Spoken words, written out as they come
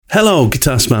Hello,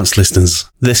 Guitar Smarts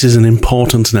listeners. This is an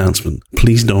important announcement.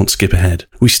 Please don't skip ahead.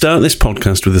 We start this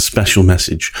podcast with a special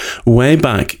message. Way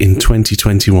back in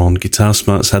 2021, Guitar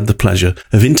Smarts had the pleasure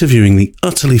of interviewing the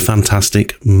utterly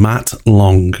fantastic Matt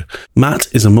Long. Matt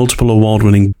is a multiple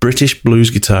award-winning British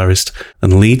blues guitarist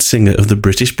and lead singer of the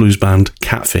British blues band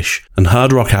Catfish and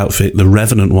hard rock outfit The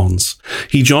Revenant Ones.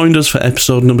 He joined us for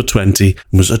episode number 20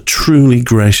 and was a truly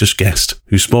gracious guest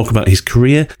who spoke about his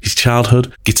career, his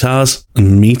childhood, guitars,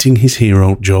 and meeting his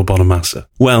hero, Joe Bonamassa.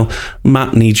 Well,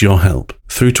 Matt needs your help.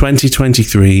 Through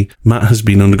 2023, Matt has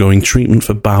been undergoing treatment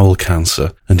for bowel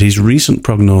cancer, and his recent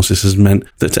prognosis has meant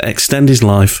that to extend his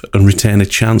life and retain a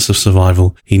chance of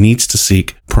survival, he needs to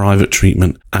seek private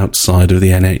treatment outside of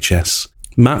the NHS.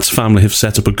 Matt's family have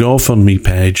set up a GoFundMe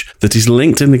page that is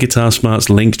linked in the Guitar Smarts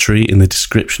link tree in the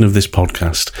description of this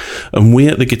podcast. And we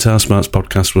at the Guitar Smarts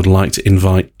podcast would like to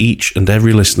invite each and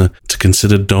every listener to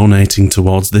consider donating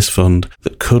towards this fund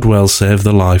that could well save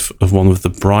the life of one of the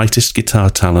brightest guitar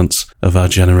talents of our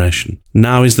generation.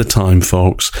 Now is the time,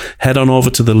 folks. Head on over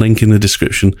to the link in the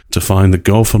description to find the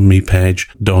GoFundMe page.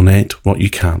 Donate what you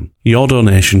can. Your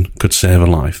donation could save a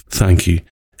life. Thank you.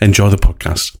 Enjoy the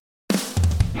podcast.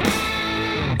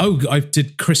 Oh, I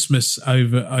did Christmas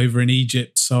over in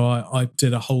Egypt, so I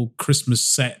did a whole Christmas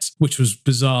set, which was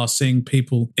bizarre, seeing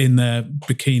people in their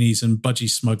bikinis and budgie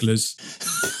smugglers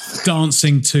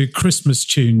dancing to Christmas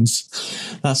tunes.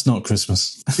 That's not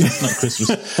Christmas. Not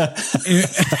Christmas.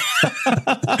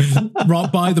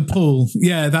 Right by the pool.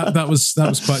 Yeah, that was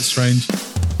quite strange.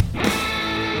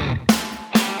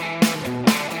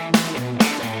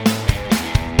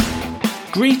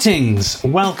 Greetings!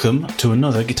 Welcome to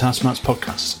another Guitar Smarts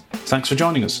podcast. Thanks for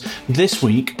joining us. This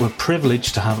week, we're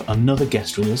privileged to have another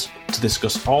guest with us to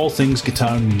discuss all things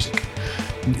guitar and music.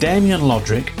 Damien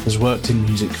Lodrick has worked in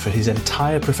music for his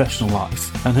entire professional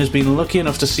life and has been lucky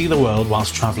enough to see the world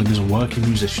whilst travelling as a working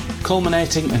musician,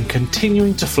 culminating and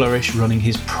continuing to flourish running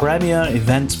his premier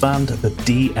events band, the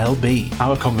DLB.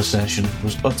 Our conversation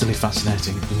was utterly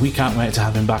fascinating and we can't wait to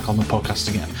have him back on the podcast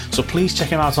again. So please check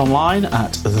him out online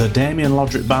at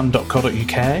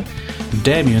thedamienlodrickband.co.uk.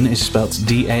 Damien is spelt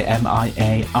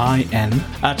D-A-M-I-A-I-N.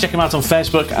 Check him out on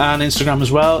Facebook and Instagram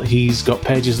as well. He's got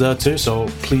pages there too, so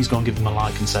please go and give him a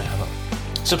like and say hello.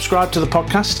 Subscribe to the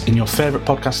podcast in your favourite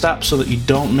podcast app so that you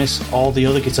don't miss all the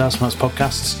other Guitar Smarts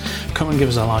podcasts. Come and give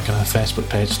us a like on our Facebook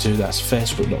page too. That's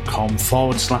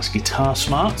facebook.com/Guitar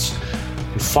Smarts.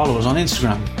 And follow us on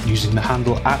Instagram using the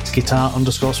handle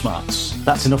 @guitar_smarts.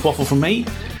 That's enough waffle from me.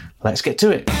 Let's get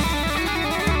to it.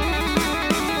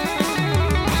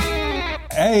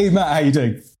 Hey Matt, how you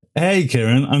doing? Hey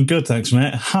Kieran, I'm good, thanks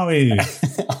mate. How are you?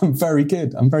 I'm very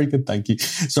good, thank you.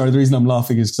 Sorry, the reason I'm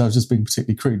laughing is because I was just being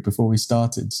particularly crude before we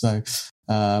started. So,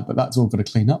 but that's all got to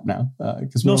clean up now.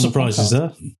 No surprises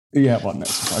there. Yeah, well, no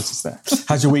surprises there.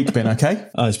 How's your week been? Okay.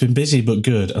 It's been busy but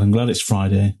good, and I'm glad it's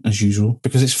Friday as usual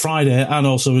because it's Friday, and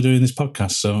also we're doing this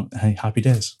podcast. So hey, happy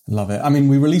days. Love it. I mean,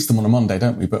 we release them on a Monday,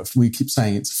 don't we? But we keep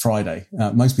saying it's Friday.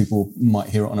 Most people might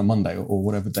hear it on a Monday or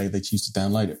whatever day they choose to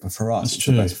download it. But for us,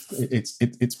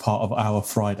 it's part of our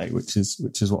Friday, which is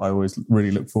what I always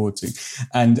really look forward to.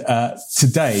 And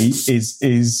today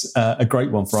is a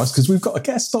great one for us because we've got a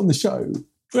guest on the show.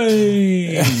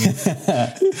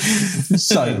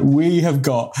 So we have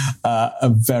got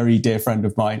a very dear friend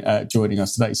of mine joining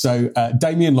us today. So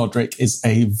Damien Lodrick is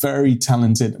a very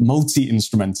talented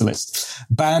multi-instrumentalist,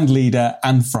 band leader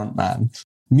and frontman,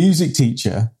 music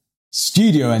teacher,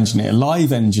 studio engineer,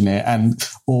 live engineer, and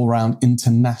all-round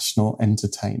international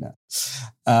entertainer.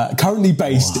 Currently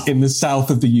based in the south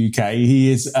of the UK, he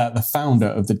is the founder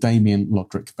of the Damien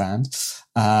Lodrick Band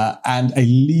and a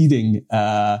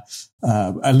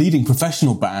leading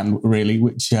professional band, really,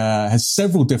 which has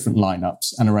several different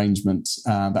lineups and arrangements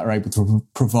that are able to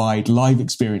provide live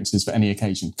experiences for any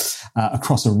occasion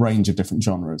across a range of different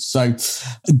genres. So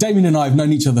Damien and I have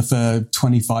known each other for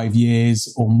 25 years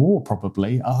or more,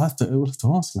 probably. We'll have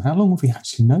to ask him, how long have we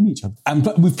actually known each other?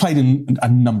 But we've played in a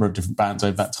number of different bands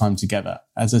over that time together.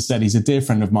 As I said, he's a dear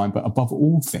friend of mine, but above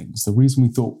all things, the reason we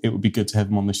thought it would be good to have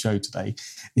him on the show today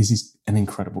is he's an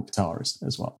incredible guitarist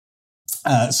as well.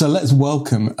 So let's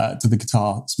welcome to the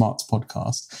Guitar Smarts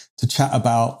podcast to chat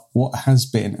about what has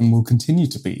been and will continue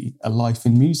to be a life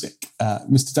in music.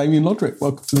 Mr. Damien Lodrick,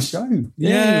 welcome to the show. Welcome,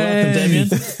 Damien.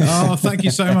 Oh, thank you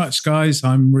so much, guys.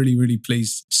 I'm really, really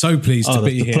pleased. So pleased to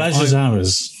be here. The pleasure's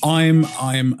ours. I'm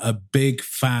a big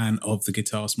fan of the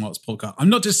Guitar Smarts podcast. I'm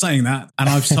not just saying that, and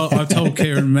I've told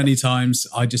Kieran many times.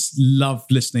 I just love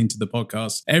listening to the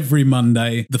podcast every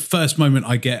Monday. The first moment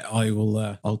I get,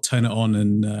 I'll turn it on,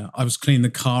 and I was clean the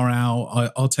car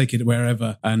out. I'll take it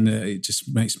wherever, and it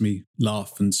just makes me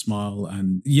laugh and smile.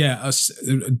 And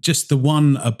just the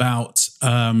one about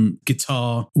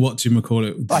guitar. What do you call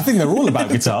it? I think they're all about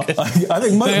guitar. I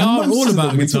think most, they are all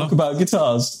about we guitar. talk about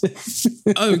guitars.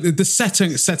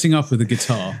 The setting up with the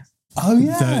guitar. Oh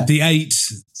yeah, the 8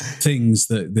 things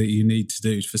that you need to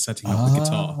do for setting up the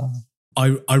guitar.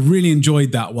 I really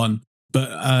enjoyed that one.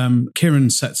 But Kieran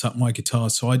sets up my guitar,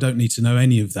 so I don't need to know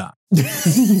any of that.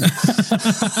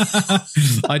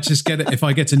 I just get it. If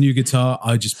I get a new guitar,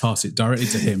 I just pass it directly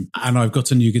to him. And I've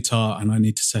got a new guitar, and I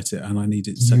need to set it, and I need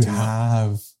it setting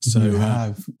up.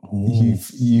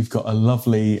 You've got a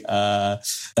lovely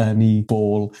Ernie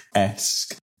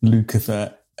Ball-esque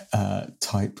Lukather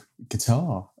type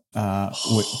guitar,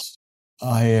 which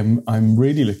I'm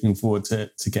really looking forward to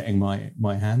getting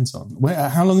my hands on.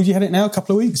 How long have you had it now? A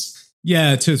couple of weeks?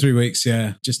 Yeah, 2 or 3 weeks.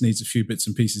 Yeah, just needs a few bits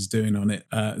and pieces doing on it,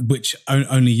 which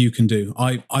only you can do.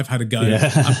 I've had a go.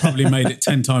 Yeah. I've probably made it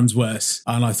 10 times worse,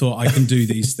 and I thought I can do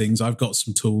these things. I've got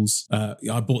some tools.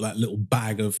 I bought that little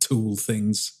bag of tool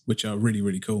things, which are really,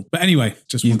 really cool. But anyway,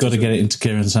 you've got to get it into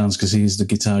Kieran's hands because he's the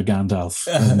guitar Gandalf.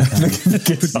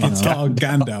 Guitar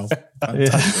Gandalf.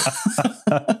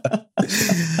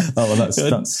 Oh, well, that's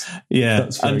and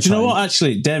do you know what?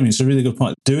 Actually, Damien, it's a really good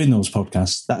point. Doing those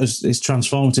podcasts, it's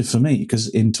transformative for me because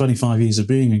in 25 years of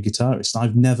being a guitarist,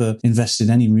 I've never invested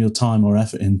any real time or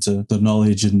effort into the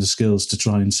knowledge and the skills to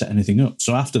try and set anything up.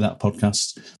 So after that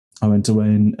podcast, I went away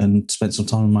and spent some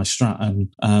time on my Strat,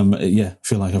 and I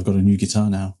feel like I've got a new guitar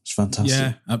now. It's fantastic.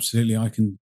 Yeah, absolutely. I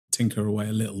can tinker away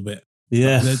a little bit.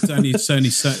 Yeah, there's only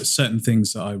certain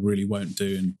things that I really won't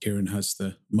do, and Kieran has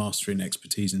the mastering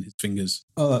expertise in his fingers.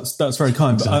 Oh, that's very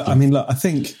kind. Exactly. But I mean, look, I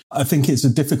think it's a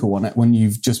difficult one when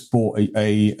you've just bought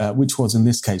a which was in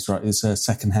this case, right, it's a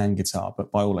second-hand guitar,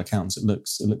 but by all accounts, it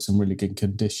looks in really good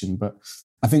condition. But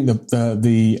I think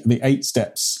the 8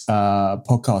 Steps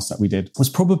podcast that we did was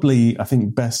probably, I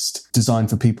think, best designed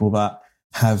for people that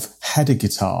have had a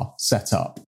guitar set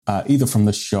up. Either from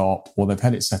the shop or they've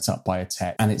had it set up by a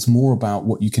tech, and it's more about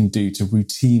what you can do to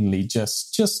routinely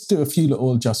just do a few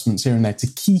little adjustments here and there to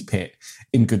keep it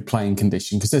in good playing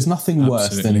condition, because there's nothing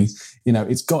worse than,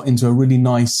 it's got into a really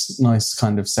nice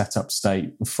kind of setup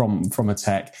state from a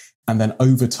tech, and then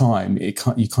over time you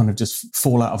kind of just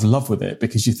fall out of love with it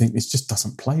because you think this just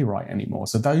doesn't play right anymore.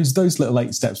 So those little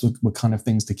 8 steps were kind of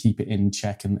things to keep it in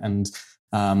check and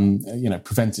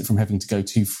prevent it from having to go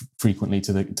too frequently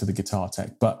to the guitar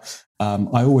tech. But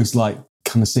I always like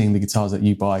kind of seeing the guitars that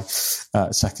you buy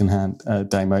secondhand,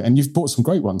 Damo, and you've bought some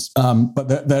great ones. But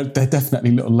they're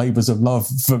definitely little labours of love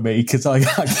for me because I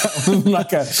get them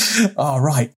like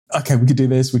right. Okay, we could do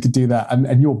this, we could do that.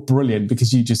 And you're brilliant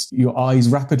because your eyes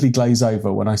rapidly glaze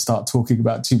over when I start talking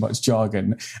about too much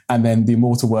jargon. And then the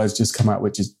immortal words just come out,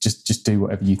 which is just do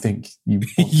whatever you think you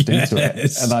want to do to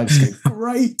it. And I just go,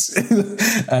 great.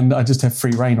 And I just have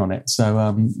free reign on it. So,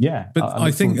 But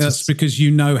I think that's because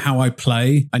you know how I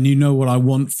play and you know what I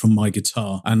want from my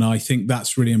guitar. And I think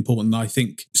that's really important. I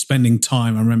think spending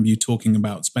time, I remember you talking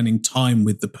about spending time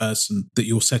with the person that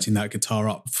you're setting that guitar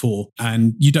up for.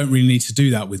 And you don't really need to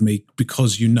do that with me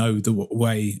because you know the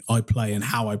way I play and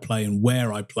how I play and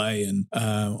where I play and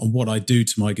what I do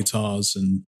to my guitars.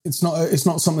 And it's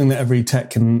not something that every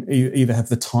tech can either have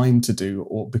the time to do,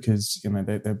 or because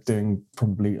they're doing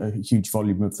probably a huge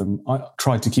volume of them. I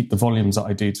try to keep the volumes that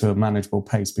I do to a manageable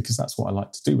pace because that's what I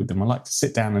like to do with them. I like to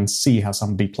sit down and see how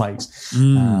somebody plays.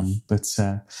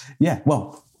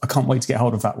 I can't wait to get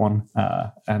hold of that one,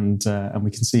 and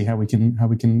we can see how we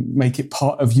can make it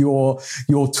part of your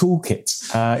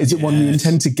toolkit. Is it one you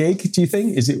intend to gig? Do you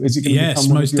think? Is it going to become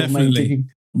one of your main gigging?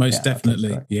 Most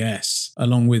definitely, yes.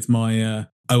 Along with my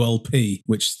OLP,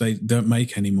 which they don't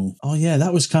make anymore. Oh yeah,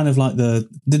 that was kind of like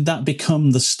did that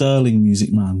become the Sterling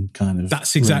Music Man kind of?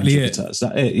 That's exactly it. Is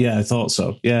that it? Yeah, I thought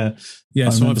so. Yeah. Yeah,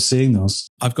 I remember seeing those.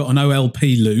 I've got an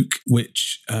OLP Luke,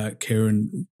 which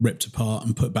Kieran ripped apart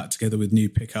and put back together with new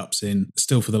pickups in.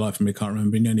 Still, for the life of me, I can't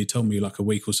remember. He only told me like a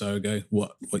week or so ago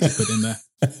what you put in there.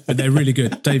 But they're really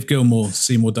good. Dave Gilmour,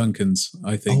 Seymour Duncans,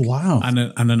 I think. Oh, wow. And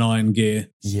an Iron Gear.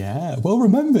 Yeah, well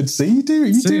remembered. See, you do.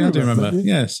 I do remember.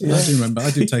 Yes, yeah. I do remember.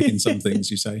 I do take in some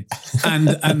things you say. And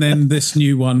then this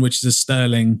new one, which is a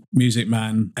Sterling Music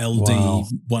Man LD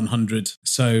 100.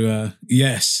 So,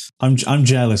 yes. I'm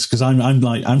jealous because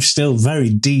I'm still very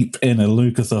deep in a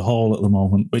Lukather Hall at the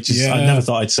moment, which is I never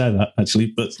thought I'd say that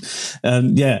actually, but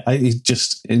he's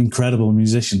just an incredible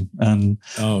musician, and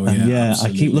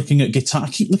I keep looking at guitar.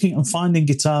 I keep looking and finding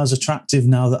guitars attractive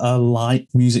now that are like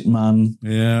Music Man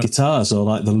guitars or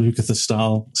like the Lukather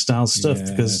style stuff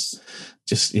because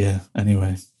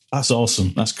anyway. That's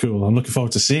awesome. That's cool. I'm looking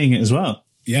forward to seeing it as well.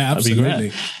 Yeah, That'd be absolutely.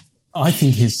 great. I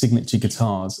think his signature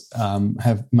guitars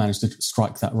have managed to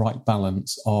strike that right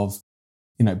balance of,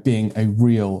 you know, being a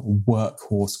real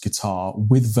workhorse guitar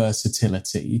with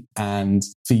versatility and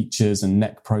features and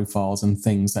neck profiles and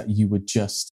things that you would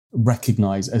just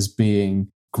recognize as being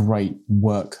great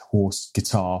workhorse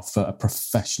guitar for a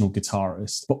professional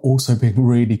guitarist, but also being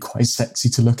really quite sexy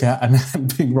to look at and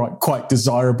being quite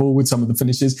desirable with some of the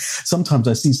finishes. Sometimes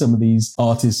I see some of these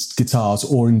artists' guitars,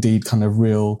 or indeed kind of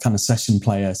real kind of session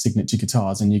player signature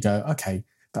guitars, and you go, okay,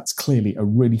 that's clearly a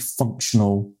really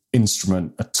functional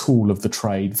instrument, a tool of the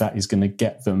trade that is going to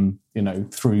get them, you know,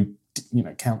 through, you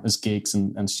know, countless gigs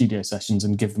and studio sessions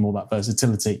and give them all that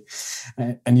versatility.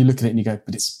 And you look at it and you go,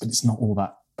 but it's not all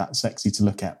that sexy to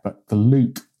look at. But the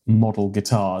Luke model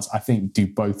guitars, I think, do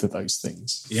both of those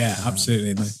things. Yeah,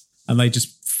 absolutely. And they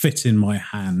just fit in my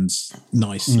hands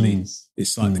nicely.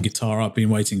 It's like the guitar I've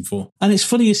been waiting for. And it's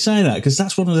funny you say that, because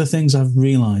that's one of the things I've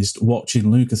realised watching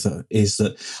Lukather, is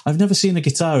that I've never seen a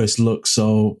guitarist look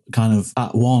so kind of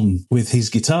at one with his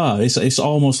guitar. It's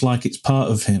almost like it's part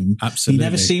of him. Absolutely. He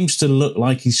never seems to look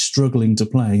like he's struggling to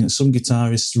play. And some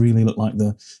guitarists really look like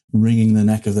they're wringing the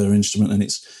neck of their instrument, and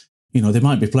it's, you know, they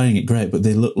might be playing it great, but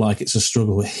they look like it's a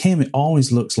struggle. With him, it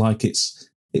always looks like it's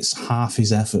half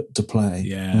his effort to play,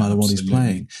 no matter what he's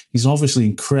playing. He's obviously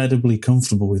incredibly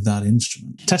comfortable with that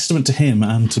instrument. Testament to him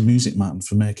and to Music Man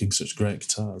for making such great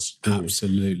guitars.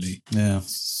 Absolutely. Yeah.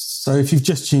 So if you've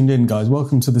just tuned in, guys,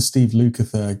 welcome to the Steve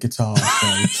Lukather Guitar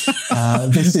Show.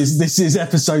 This is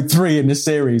episode 3 in the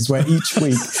series, where each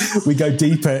week we go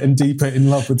deeper and deeper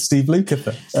in love with Steve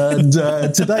Lukather. And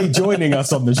today, joining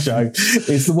us on the show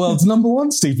is the world's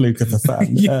 #1 Steve Lukather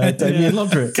fan, Damien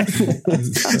Lodrick.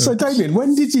 So, Damien,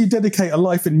 when did you dedicate a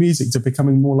life in music to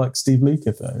becoming more like Steve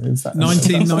Lukather? Is that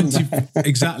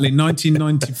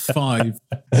 1995.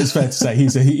 It's fair to say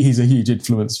he's a huge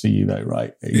influence for you, though,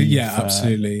 right? Yeah,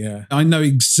 absolutely. Yeah, I know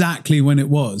exactly when it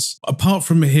was. Apart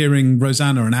from hearing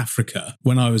Rosanna in Africa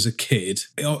when I was a kid,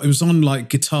 it was on like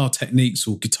Guitar Techniques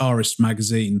or Guitarist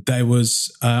magazine. There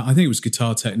was, I think it was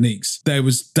Guitar Techniques. There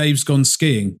was Dave's Gone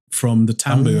Skiing from the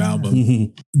Tambu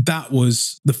album. That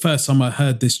was the first time I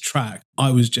heard this track.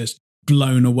 I was just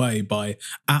blown away by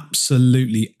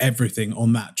absolutely everything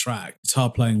on that track. Guitar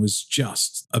playing was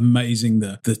just amazing.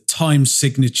 The time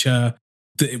signature,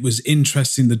 that it was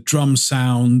interesting, the drum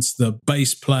sounds, the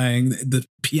bass playing, the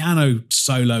piano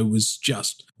solo was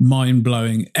just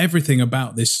mind-blowing. Everything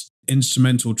about this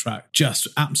instrumental track just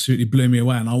absolutely blew me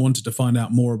away, and I wanted to find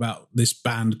out more about this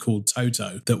band called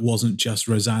Toto that wasn't just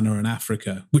Rosanna in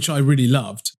Africa, which I really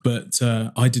loved, but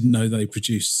I didn't know they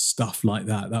produced stuff like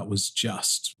that. That was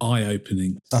just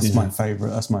eye-opening. That's my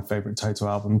favorite Toto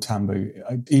album,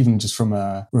 Tambu. Even just from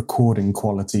a recording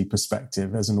quality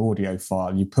perspective, as an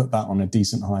audiophile, you put that on a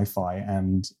decent hi-fi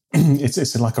and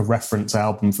it's like a reference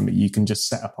album for me. You can just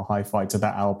set up a hi-fi to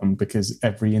that album because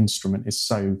every instrument is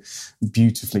so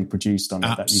beautifully produced on it.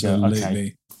 Absolutely. That you go,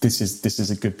 okay, this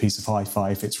is a good piece of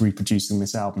hi-fi if it's reproducing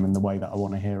this album in the way that I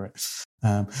want to hear it.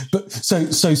 But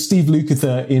so Steve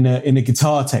Lukather in a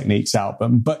Guitar Techniques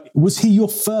album, but was he your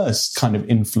first kind of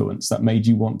influence that made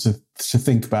you want to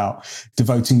think about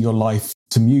devoting your life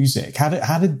to music? How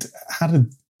did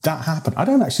that happen? I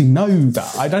don't actually know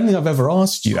that. I don't think I've ever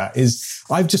asked you that.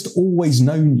 I've just always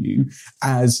known you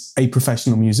as a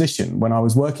professional musician. When I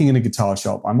was working in a guitar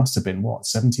shop, I must have been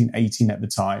 17, 18 at the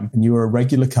time, and you were a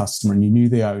regular customer and you knew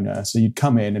the owner. So you'd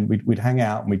come in and we'd hang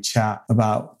out and we'd chat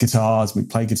about guitars,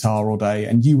 we'd play guitar all day,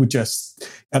 and you were just,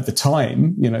 at the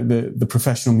time, you know, the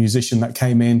professional musician that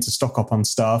came in to stock up on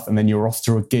stuff, and then you were off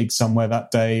to a gig somewhere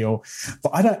that day.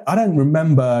 But I don't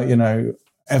remember, you know,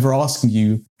 ever asking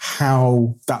you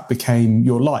how that became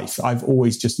your life. I've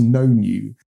always just known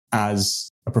you as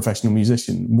a professional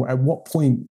musician. At what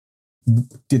point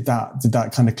did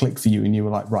that kind of click for you and you were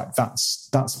like, right, that's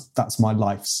my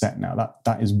life set now.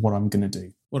 That is what I'm going to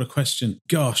do? What a question.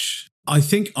 Gosh, I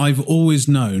think I've always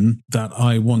known that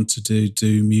I wanted to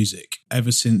do music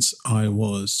ever since I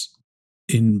was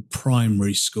in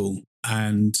primary school.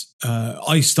 And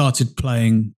I started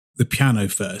playing the piano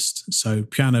first. So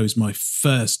piano is my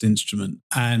first instrument,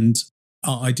 and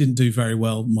I didn't do very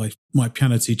well. My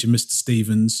piano teacher, Mr.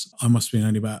 Stevens, I must have been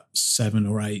only about 7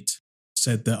 or 8,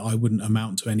 said that I wouldn't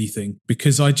amount to anything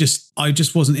because I just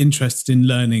wasn't interested in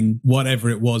learning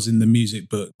whatever it was in the music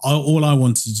book. All I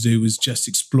wanted to do was just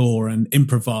explore and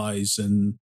improvise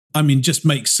and, I mean, just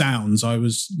make sounds. I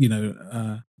was,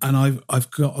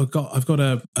 I've got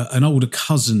an older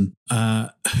cousin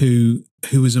who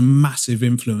was a massive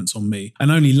influence on me, and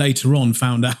only later on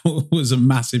found out was a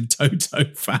massive Toto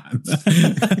fan.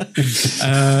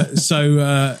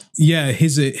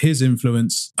 His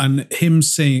influence, and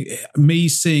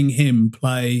seeing him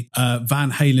play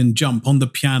Van Halen Jump on the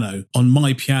piano, on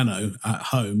my piano at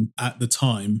home at the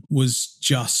time, was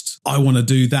just, I want to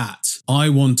do that. I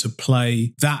want to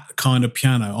play that kind of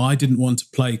piano. I didn't want to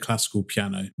play classical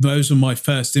piano. Those were my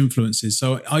first influences.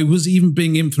 So I was even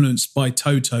being influenced by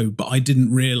Toto, but I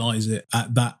didn't realize it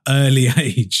at that early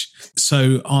age.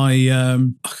 So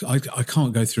I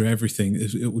can't go through everything.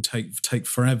 It will take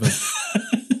forever.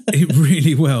 It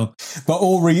really will. But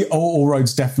all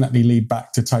roads definitely lead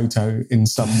back to Toto in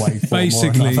some way, form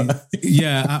basically, or another.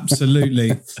 Yeah,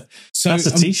 absolutely. So that's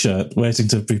a T-shirt waiting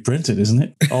to be printed, isn't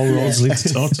it? All roads lead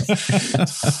to Toto.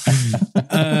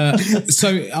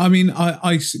 So I mean,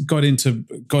 I got into.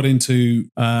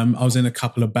 I was in a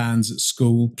couple of bands at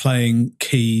school playing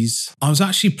keys. I was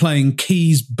actually playing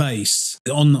keys bass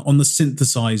on the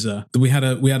synthesizer. We had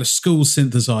a school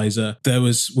synthesizer.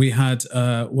 We had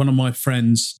one of my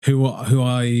friends who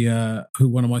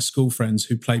one of my school friends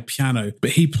who played piano,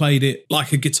 but he played it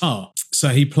like a guitar. So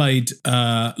he played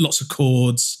lots of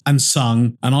chords and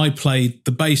sung, and I played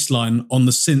the bass line on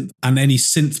the synth and any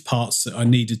synth parts that I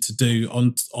needed to do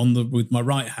with my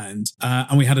right hand.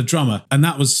 And we had a drummer, and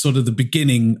that was sort of the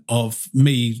beginning of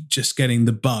me just getting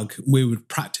the bug. We would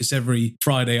practice every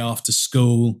Friday after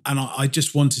school, and I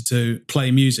just wanted to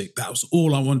play music. That was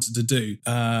all I wanted to do.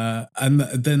 And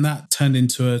then that turned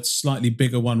into a slightly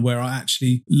bigger one where I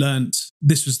actually learnt.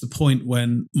 This was the point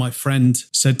when my friend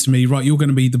said to me, right, you're going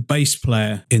to be the bass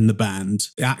player in the band,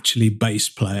 actually bass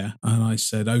player. And I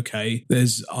said, okay,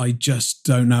 I just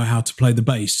don't know how to play the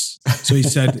bass. So he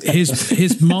said,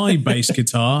 here's my bass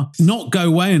guitar, not go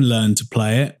away and learn to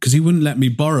play it, because he wouldn't let me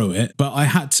borrow it. But I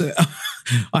had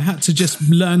to just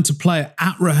learn to play it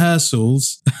at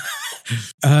rehearsals.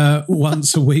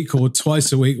 Once a week or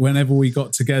twice a week whenever we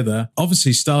got together,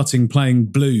 obviously starting playing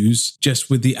blues just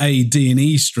with the A, D and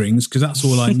E strings, because that's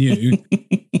all I knew.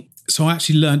 So I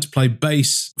actually learned to play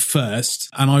bass first,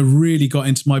 and I really got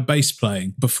into my bass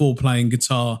playing before playing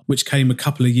guitar, which came a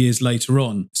couple of years later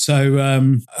on.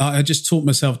 So I just taught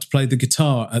myself to play the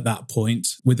guitar at that point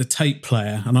with a tape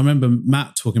player. And I remember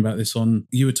Matt talking about this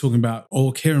you were talking about,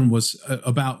 or Kieran was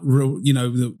about,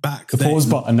 back the then. pause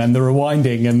button and the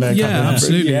rewinding and the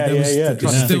absolutely.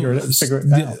 Trying to figure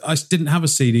it out. I didn't have a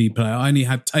CD player. I only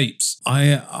had tapes.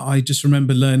 I just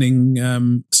remember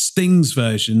learning Sting's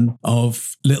version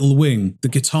of Little Wing. The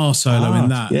guitar solo in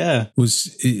that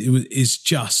is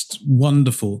just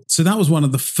wonderful. So that was one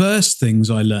of the first things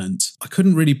I learned. I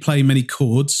couldn't really play many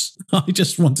chords. I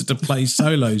just wanted to play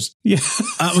solos. Yeah,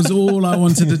 that was all I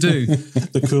wanted to do.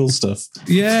 The cool stuff.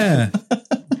 Yeah.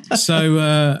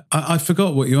 So I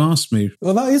forgot what you asked me.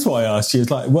 Well, that is what I asked you.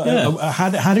 It's like,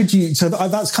 how did you? So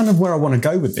that's kind of where I want to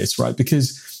go with this, right?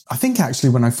 Because I think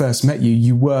actually when I first met you,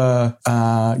 you were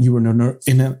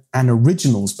in an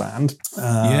originals band,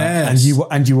 yes,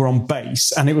 and you were on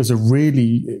bass, and it was a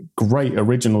really great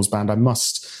originals band. I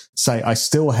must say, I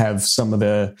still have some of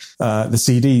the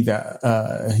CD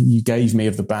that you gave me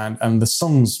of the band, and the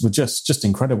songs were just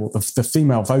incredible. The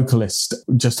female vocalist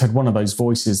just had one of those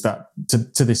voices that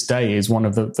to this day is one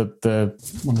of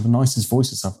the nicest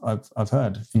voices I've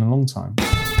heard in a long time.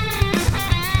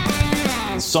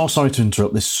 So sorry to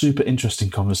interrupt this super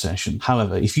interesting conversation.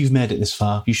 However, if you've made it this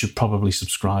far, you should probably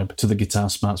subscribe to the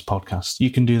Guitar Smarts podcast. You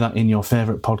can do that in your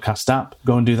favourite podcast app.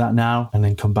 Go and do that now, and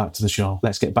then come back to the show.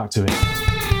 Let's get back to it.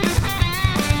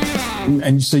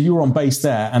 And so you were on bass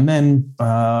there, and then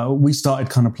we started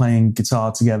kind of playing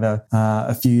guitar together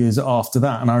a few years after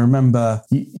that. And I remember,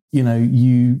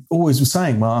 you always were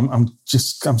saying, "Well,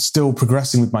 I'm still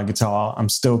progressing with my guitar. I'm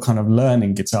still kind of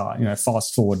learning guitar."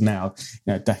 Fast forward now,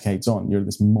 decades on, you're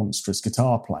this monstrous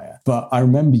guitar player. But I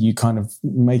remember you kind of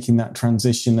making that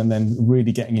transition and then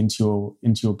really getting into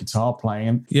your guitar playing.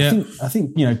 And yeah, I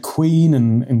think Queen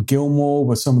and Gilmour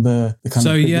were some of the kind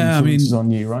of big influences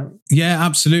on you, right? Yeah,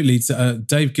 absolutely.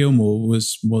 Dave Gilmour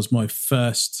was my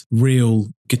first real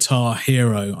guitar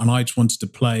hero, and I just wanted to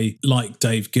play like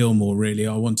Dave Gilmour, really.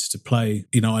 I wanted to play,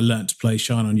 I learned to play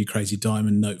Shine On You Crazy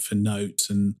Diamond note for note,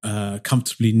 and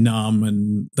Comfortably Numb,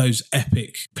 and those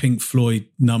epic Pink Floyd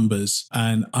numbers,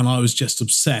 and I was just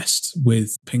obsessed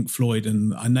with Pink Floyd,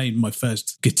 and I named my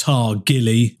first guitar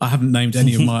Gilly. I haven't named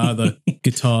any of my other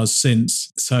guitars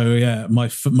since. So yeah, my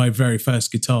very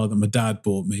first guitar that my dad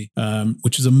bought me,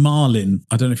 which was a Marlin.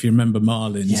 I don't know if you remember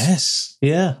Marlins. Yes.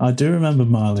 Yeah, I do remember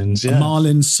Marlins. Yeah. A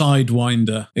Marlin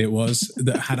Sidewinder it was,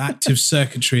 that had active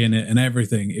circuitry in it and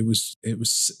everything.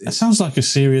 That sounds like a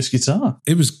serious guitar.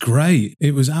 It was great.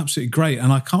 It was absolutely great.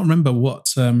 And I can't remember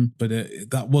what, but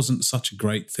that wasn't such a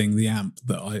great thing, the amp,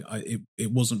 that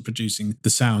it wasn't producing the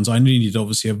sounds. I needed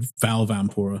obviously a valve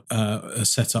amp or a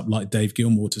setup like Dave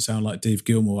Gilmour to sound like Dave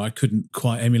Gilmour. I couldn't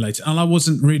quite emulate it. And I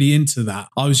wasn't really into that.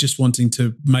 I was just wanting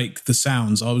to make the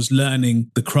sounds. I was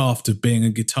learning the craft of being a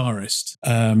guitarist.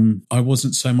 I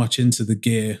wasn't so much into the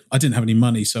gear. I didn't have any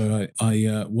money, so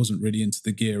I wasn't really into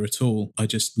the gear at all. I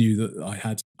just knew that I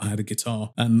had a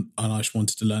guitar and I just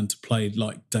wanted to learn to play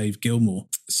like Dave Gilmour.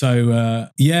 So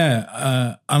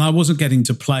and I wasn't getting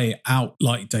to play out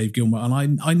like Dave Gilmour,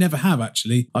 and I never have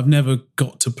actually. I've never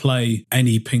got to play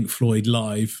any Pink Floyd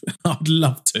live. I'd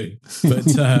love to,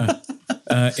 but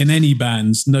in any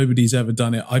bands, nobody's ever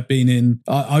done it. I've been in.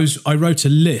 I wrote a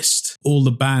list, all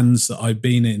the bands that I've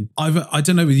been in. I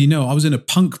don't know whether you know, I was in a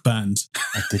punk band.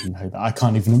 I didn't know that. I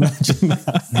can't even imagine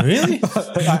that. Really?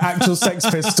 Like actual Sex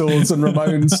Pistols and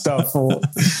Ramones stuff. Or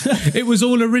it was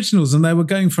all originals, and they were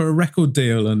going for a record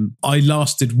deal, and I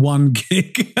lasted one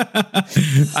gig,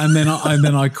 and then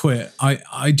I quit.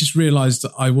 I just realised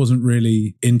that I wasn't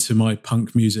really into my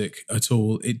punk music at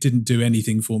all. It didn't do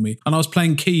anything for me, and I was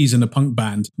playing keys in a punk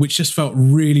band, which just felt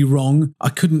really wrong. I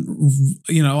couldn't,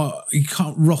 you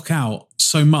can't rock out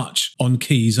so much on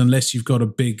keys unless you've got a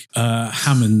big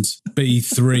Hammond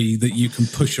B3 that you can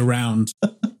push around.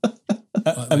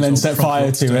 And then set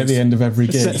fire to at the end of every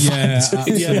gig. Yeah,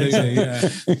 absolutely. Yeah.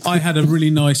 I had a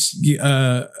really nice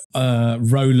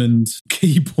Roland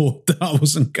keyboard that I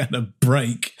wasn't going to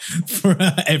break for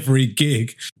every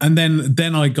gig. And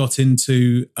then I got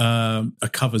into a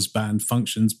covers band,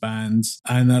 functions bands,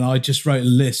 and then I just wrote a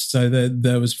list. So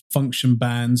there was function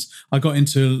bands. I got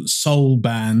into soul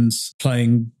bands,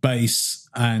 playing bass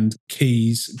and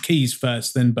keys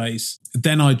first, then bass.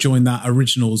 Then I joined that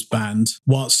originals band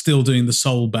while still doing the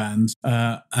soul band,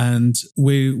 and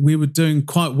we were doing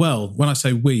quite well. When I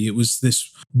say we, it was this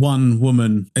one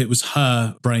woman. It was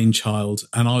her brainchild,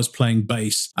 and I was playing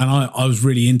bass, and I was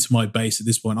really into my bass at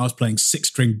this point. I was playing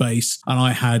 6-string bass, and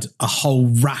I had a whole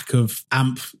rack of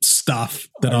amp stuff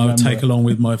that I would take along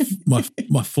with my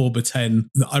 4x10.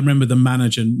 I remember the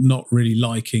manager not really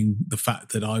liking the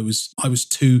fact that I was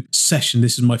too session.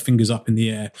 This is my fingers up in the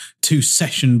air. Too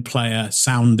session player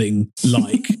sounding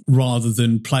like, rather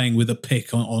than playing with a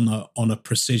pick on a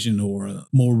precision or a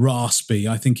more raspy.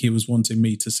 I think he was wanting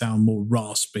me to sound more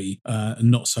raspy and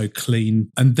not so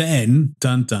clean. And then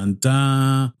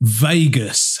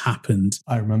Vegas happened.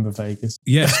 I remember Vegas.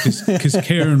 Yes, because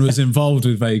Kieran was involved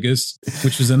with Vegas,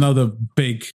 which was another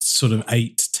big sort of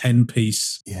 8-10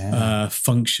 piece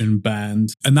function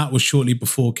band. And that was shortly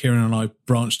before Kieran and I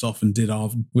branched off and did our,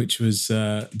 which was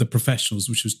The Professionals,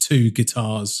 which was 2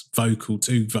 guitars,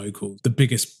 two vocals, the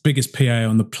biggest PA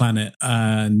on the planet.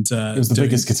 And it was the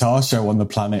biggest guitar show on the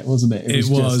planet, wasn't it? It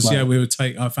was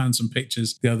I found some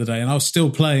pictures the other day, and I was still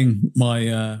playing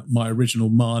my original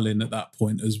Marlin at that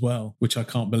point as well, which I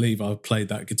can't believe I've played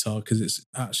that guitar, because it's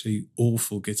actually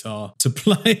awful guitar to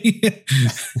play.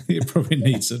 It probably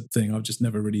needs a thing. I've just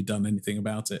never really done anything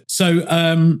about it. So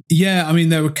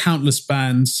there were countless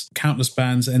bands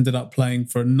ended up playing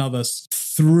for another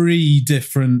 3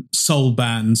 different soul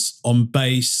bands on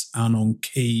bass and on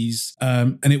keys.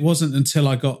 And it wasn't until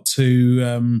I got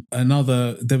to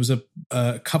there was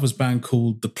a covers band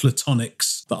called the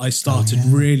Platonics that I started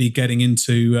really getting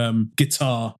into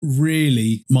guitar.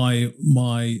 Really,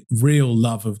 my real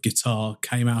love of guitar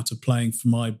came out of playing for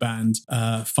my band,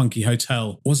 Funky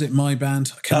Hotel. Was it my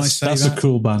band? That's a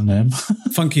cool band name.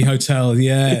 Funky Hotel,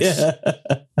 yes. Yeah.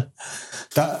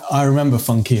 That I remember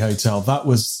Funky Hotel. That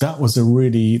was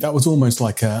almost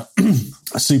like a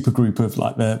super group of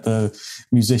like the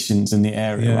musicians in the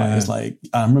area. Right? It was like,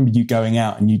 I remember you going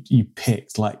out and you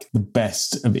picked like the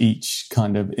best of each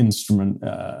kind of instrument,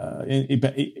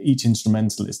 each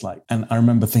instrumentalist. Like, and I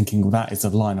remember thinking, well, that is a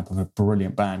lineup of a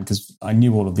brilliant band, because I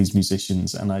knew all of these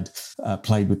musicians and I'd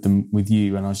played with them with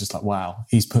you, and I was just like, wow,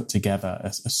 he's put together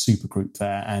a super group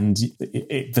there. And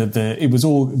it was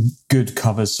all good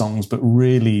cover songs, but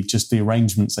really just the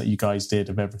arrangements that you guys did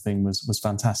of everything was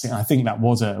fantastic. And I think that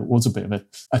was a bit of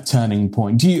a turning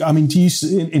point. Do you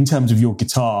in terms of your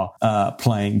guitar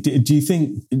playing, do you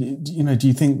think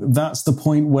that's the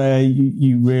point where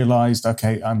you realized,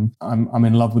 okay, I'm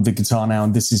in love with the guitar now,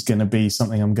 and this is going to be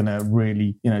something I'm going to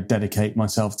really dedicate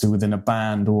myself to within a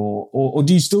band, or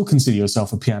do you still consider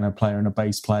yourself a piano player and a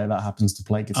bass player that happens to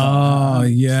play guitar? Oh,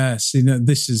 yes.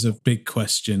 This is a big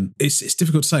question. It's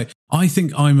difficult to say. I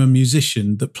think I'm a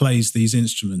musician that plays these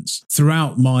instruments.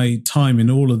 Throughout my time in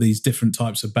all of these different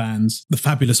types of bands, the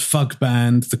Fabulous Fug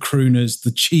Band, the Crooners,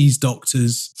 the Cheese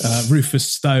Doctors, Rufus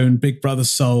Stone, Big Brother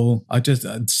Soul. I just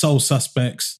Soul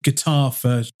Suspects, guitar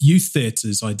for youth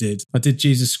theatres. I did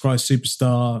Jesus Christ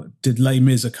Superstar, did Les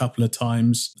Mis a couple of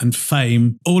times, and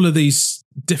Fame. All of these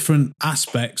different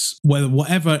aspects,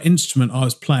 whatever instrument I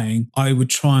was playing, I would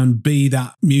try and be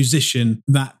that musician,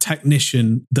 that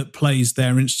technician that plays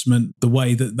their instrument the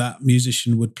way that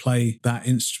musician would play that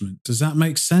instrument. Does that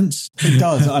make sense? It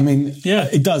does. I mean, yeah,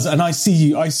 it does. And I see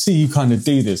you kind of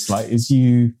do this, like, is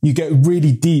you get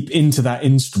really deep into that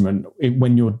instrument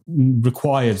when you're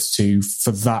required to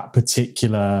for that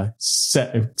particular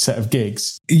set of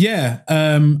gigs.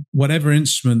 Yeah. Whatever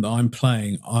instrument that I'm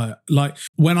playing, I like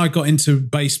when I got into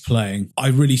bass playing, I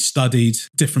really studied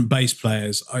different bass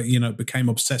players. I, became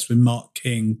obsessed with Mark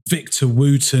King, Victor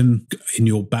Wooten in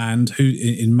your band, who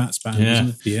in Matt's band, wasn't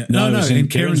it? Yeah. No, in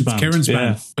Kieran's band.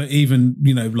 Yeah. But even,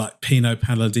 like Pino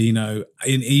Palladino,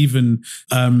 in even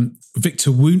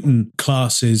Victor Wooten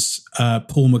classes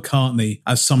Paul McCartney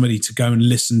as somebody to go and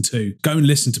listen to. Go and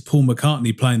listen to Paul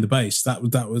McCartney playing the bass.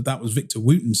 That was Victor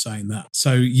Wooten saying that.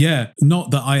 So yeah, not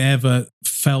that I ever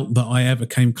felt that I ever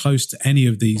came close to any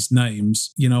of these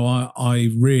names.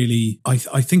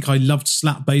 I think I loved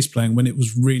slap bass playing when it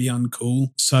was really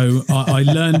uncool. So I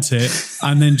learned it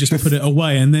and then just put it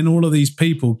away. And then all of these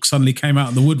people suddenly came out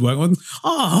of the woodwork. Went,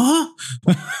 I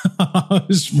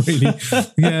was really,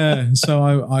 yeah. So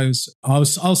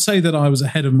I'll say that I was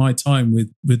ahead of my time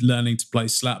with learning to play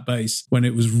slap bass when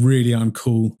it was really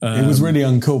uncool. It was really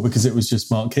uncool because it was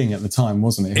just Mark King at the time,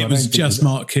 wasn't it? It was just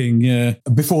Mark King, yeah.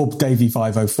 Before Davey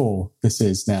 504, this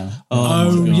is now.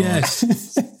 Oh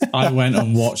yes. I went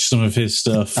and watched some of his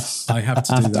stuff. I have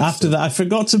to do that. After that, I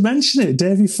forgot to mention it.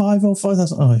 Davey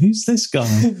 505. Oh, who's this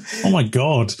guy? Oh my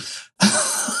God.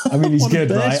 I mean, he's good,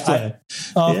 right?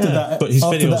 But his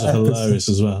videos are hilarious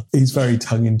as well. He's very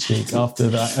tongue-in-cheek. After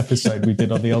that episode we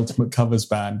did on the Ultimate Covers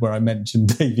Band, where I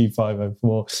mentioned Davey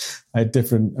 504, I had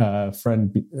different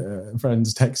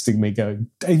friends texting me going,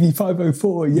 Davey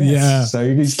 504, yes. Yeah.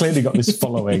 So he's clearly got this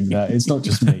following. It's not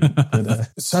just me. But,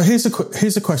 so here's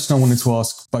a question I wanted to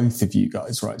ask both of you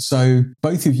guys, right? So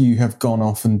both of you have gone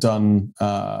off and done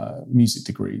music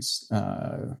degrees.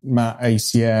 Matt,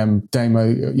 ACM,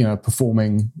 Damo,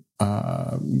 performing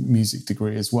music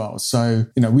degree as well. So,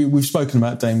 we've spoken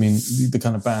about, Damien, the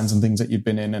kind of bands and things that you've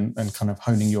been in and kind of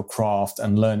honing your craft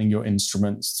and learning your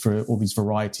instruments through all these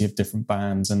variety of different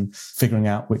bands and figuring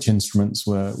out which instruments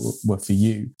were for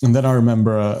you. And then I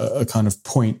remember a kind of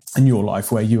point in your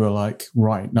life where you were like,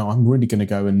 right, no, I'm really going to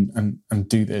go and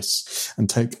do this and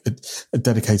take a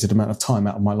dedicated amount of time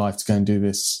out of my life to go and do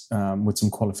this with some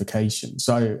qualifications.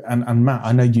 So, and Matt,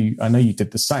 I know you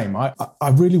did the same. I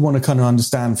really want to kind of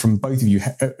understand from both of you,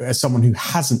 as someone who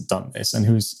hasn't done this and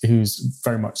who's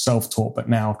very much self-taught, but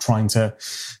now trying to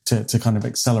kind of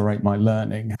accelerate my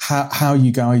learning, how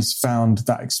you guys found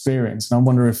that experience. And I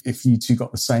wonder if you two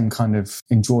got the same kind of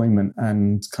enjoyment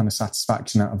and kind of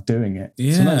satisfaction out of doing it.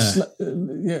 Yeah.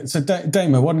 So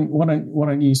Damo, why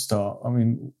don't you start? I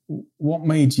mean, what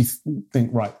made you think,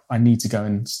 right, I need to go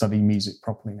and study music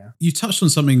properly now? You touched on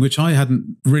something which I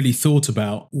hadn't really thought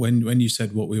about when you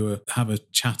said what we were have a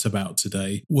chat about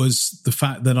today, was the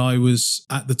fact that I was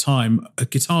at the time a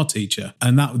guitar teacher,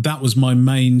 and that was my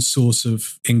main source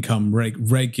of income,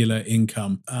 regular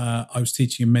income. I was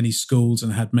teaching in many schools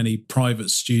and had many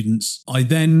private students. I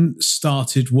then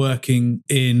started working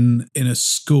in a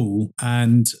school,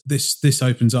 and this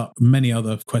opens up many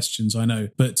other questions, I know,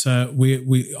 but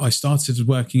I started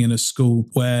working in a school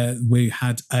where we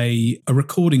had a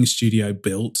recording studio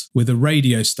built with a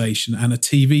radio station and a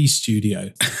TV studio.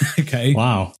 Okay.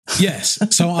 Wow. Yes.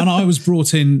 So, and I was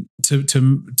brought in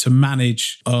to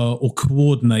manage or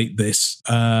coordinate this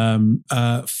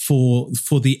for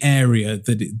the area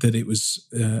that it was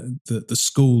that the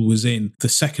school was in, the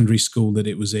secondary school that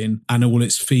it was in, and all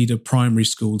its feeder primary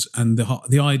schools. And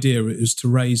the idea was to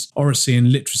raise oracy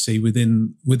and literacy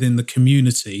within the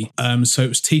community. So it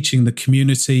was teaching the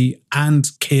community and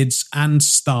kids and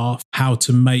staff how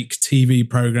to make TV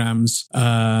programs,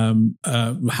 how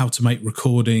to make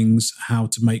recordings, how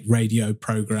to make radio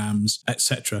programs,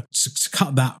 etc. To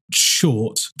cut that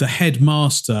short, the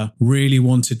headmaster really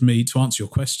wanted me, to answer your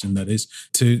question, that is,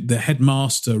 the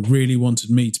headmaster really wanted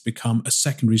me to become a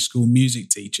secondary school music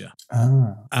teacher.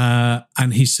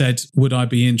 And he said, would I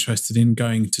be interested in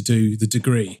going to do the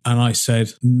degree? And I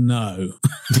said, no.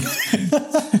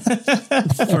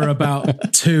 For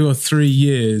about 2 or 3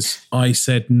 years, I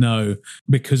said no,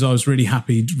 because I was really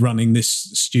happy running this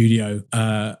studio,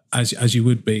 as you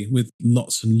would be, with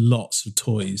lots and lots of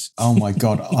toys. Oh my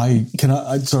God. I'm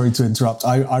sorry to interrupt.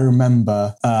 I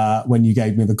remember when you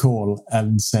gave me the call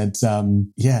and said,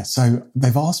 so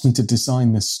they've asked me to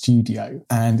design this studio,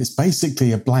 and it's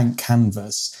basically a blank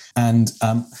canvas. And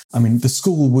the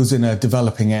school was in a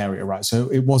developing area, right? So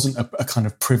it wasn't a kind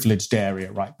of privileged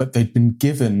area, right? But they'd been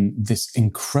given this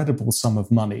incredible sum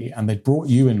of money, and they'd brought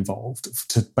you involved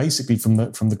to basically from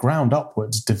the ground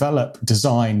upwards develop,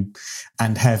 design,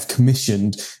 and have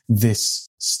commissioned this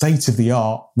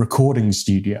state-of-the-art recording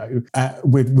studio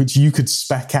with which you could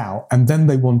spec out, and then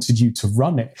they wanted you to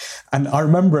run it. And I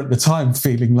remember at the time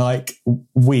feeling like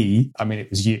it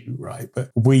was you, right? But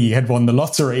we had won the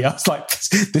lottery. I was like,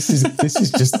 this is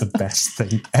just the best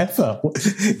thing ever,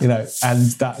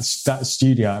 and that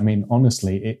studio,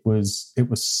 honestly, it was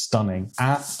stunning,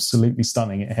 absolutely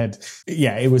stunning.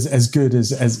 It was as good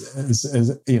as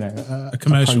a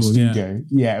commercial studio.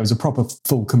 Yeah, it was a proper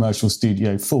full commercial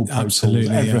studio, full Pro Tools,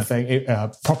 everything,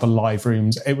 proper live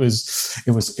rooms. It was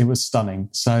stunning.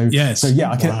 So yes.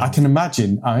 I can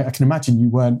imagine you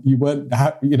weren't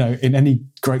in any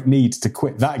great need to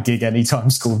quit that gig anytime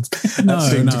soon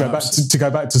to go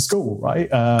back to school,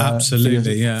 right?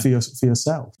 Absolutely, for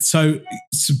yourself. So,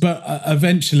 but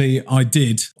eventually, I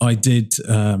did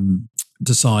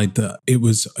decide that it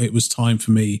was time for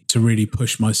me to really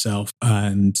push myself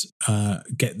and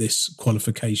get this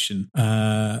qualification.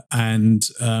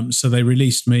 So they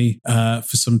released me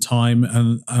for some time,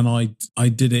 and I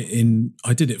did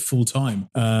it full time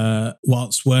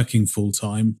whilst working full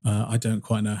time. I don't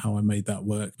quite know how I made that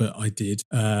work, but I did.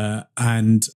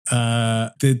 And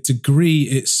the degree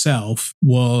itself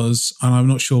was, and I'm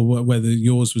not sure whether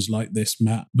yours was like this,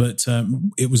 Matt, but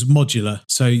it was modular.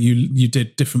 So you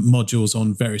did different modules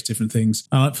on various different things.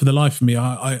 For the life of me,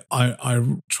 I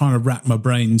trying to rack my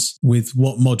brains with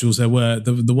what modules there were.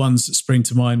 The ones that spring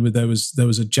to mind were there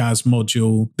was a jazz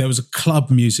module, there was a club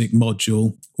music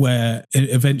module, where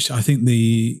eventually I think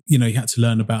you had to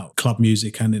learn about club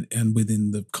music and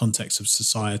within the context of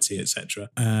society, etc.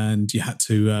 And you had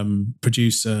to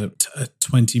produce a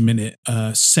 20-minute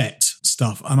set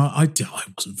stuff, and I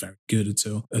wasn't very good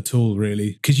at all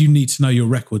really, because you need to know your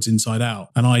records inside out,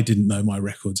 and I didn't know my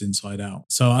records inside out,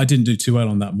 so I didn't do too well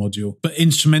on that module. But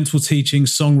instrumental teaching,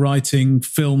 songwriting,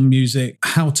 film music,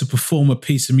 how to perform a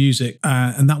piece of music,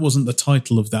 and that wasn't the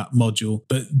title of that module,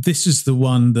 but this is the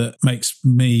one that makes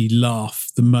me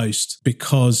laugh the most,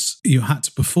 because you had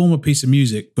to perform a piece of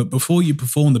music, but before you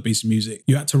perform the piece of music,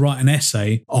 you had to write an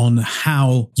essay on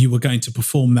how you were going to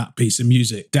perform that piece of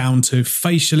music, down to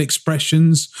facial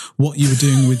expressions, what you were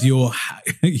doing with your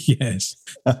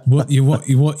what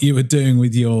you were doing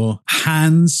with your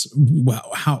hands,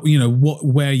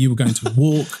 where you were going to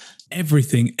walk,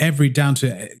 everything, down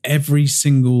to every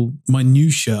single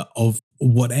minutia of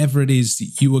whatever it is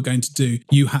that you were going to do,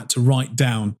 you had to write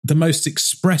down. The most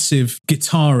expressive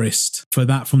guitarist for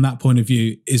that, from that point of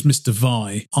view, is Mr.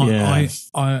 Vai.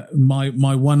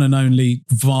 My one and only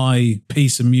Vai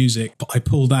piece of music, I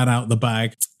pulled that out the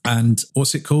bag. And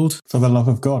what's it called? For the Love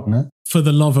of God, no? For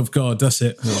the Love of God, that's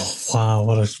it. Oh, wow,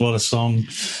 what a song.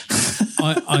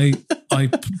 I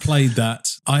played that.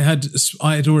 I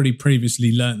had already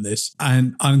previously learnt this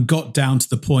and got down to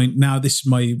the point. Now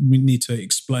we need to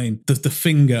explain the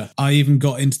finger. I even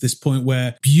got into this point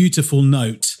where beautiful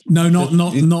note. No, not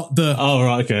the. Oh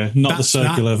right, okay, not the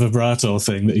circular vibrato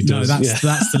thing that he does. No,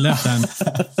 that's the left hand.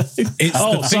 It's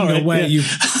the finger where you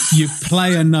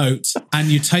play a note and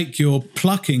you take your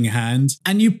plucking hand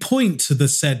and you point to the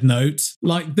said note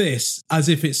like this, as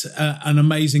if it's an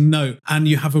amazing note, and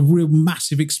you have a real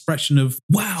massive expression of,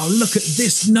 wow, look at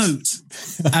this note.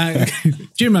 Do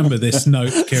you remember this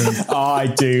note, Kieran? I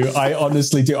do. I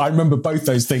honestly do. I remember both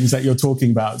those things that you're talking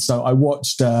about. So I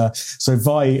watched,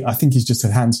 Vai, I think he's just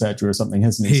had hand surgery or something,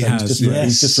 hasn't he?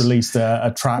 He's just released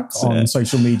a track on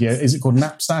social media. Is it called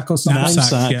Knapsack or something?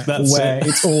 Knapsack, where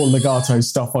it's all legato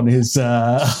stuff on his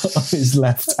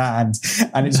left hand,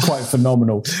 and it's quite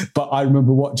phenomenal. But I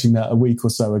remember watching that a week or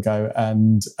so ago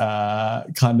and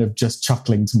kind of just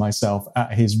chuckling to myself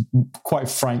at his quite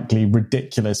frankly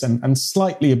ridiculous and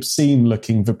slightly obscene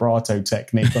looking vibrato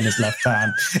technique on his left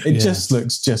hand. It just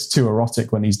looks just too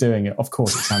erotic when he's doing it. Of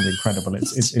course, it sounds incredible.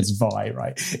 It's Vai,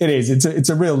 right? It is. It's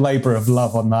a real labour of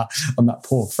love on that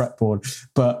poor fretboard.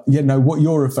 But what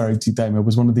you're referring to, Damo,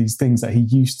 was one of these things that he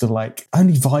used to like.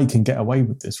 Only Vai can get away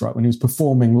with this, right? When he was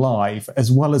performing live,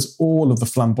 as well as all of the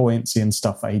flamboyancy and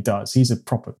stuff that he does, he's a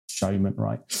proper showman,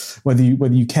 right? Whether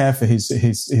you care for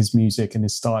his music and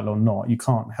his style or not, you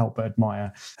can't help but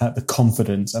admire the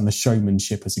confidence and the show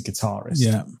showmanship as a guitarist.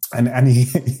 Yeah. And he,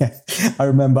 I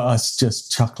remember us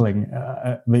just chuckling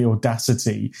at the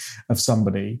audacity of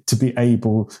somebody to be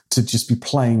able to just be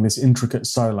playing this intricate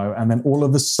solo, and then all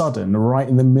of a sudden, right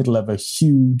in the middle of a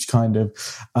huge kind of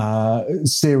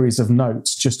series of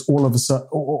notes, just all of a sudden,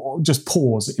 just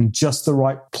pause in just the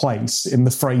right place in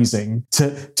the phrasing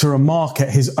to remark at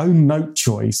his own note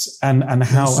choice and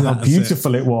how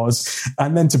beautiful it was,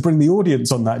 and then to bring the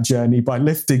audience on that journey by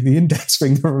lifting the index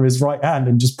finger of his right hand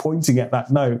and just pointing at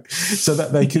that note, so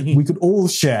that we could all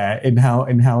share in how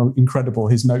incredible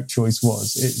his note choice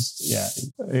was.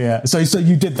 So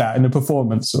you did that in a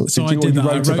performance, or so I did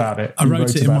that. I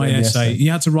wrote it in my essay.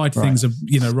 You had to write things,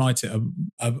 write it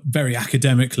very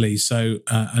academically, so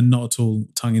and not at all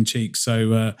tongue in cheek.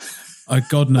 So.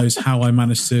 God knows how I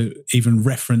managed to even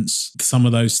reference some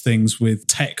of those things with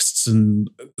texts and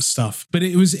stuff. But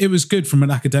it was good from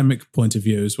an academic point of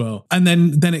view as well. And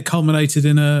then it culminated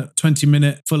in a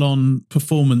 20-minute full-on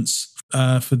performance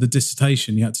for the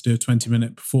dissertation. You had to do a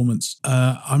 20-minute performance.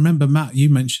 I remember, Matt, you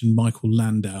mentioned Michael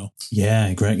Landau.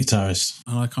 Yeah, great guitarist.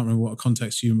 I can't remember what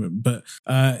context you remember,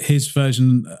 but his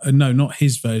version, no, not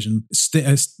his version,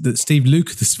 Steve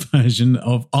Lukather's version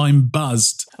of I'm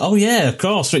Buzzed. Oh, yeah, of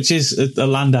course, which is a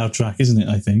Landau track, isn't it,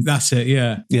 I think? That's it,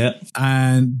 yeah. Yeah.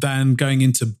 And then going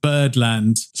into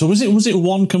Birdland. So was it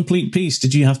one complete piece?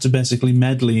 Did you have to basically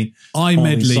medley? I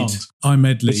medleyed.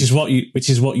 Which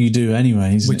is what you do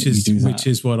anyway, which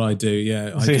is what I do,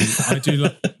 yeah.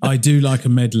 I do like a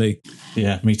medley.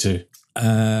 Yeah, me too.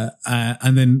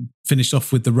 And then finished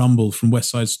off with the Rumble from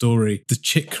West Side Story, the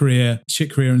Chick Corea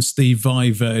and Steve Vai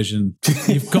version.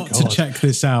 You've got to check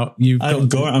this out. I'm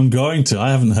going to. I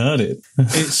haven't heard it.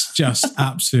 It's just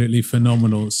absolutely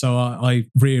phenomenal. So I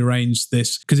rearranged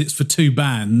this because it's for two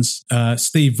bands,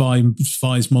 Steve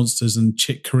Vai's Monsters and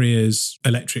Chick Corea's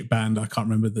Electric Band. I can't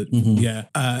remember the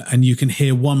and you can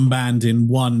hear one band in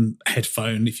one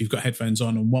headphone if you've got headphones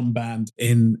on, and one band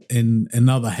in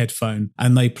another headphone,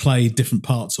 and they play different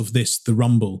parts of the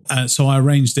Rumble. So I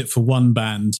arranged it for one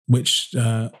band, which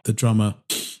the drummer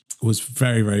was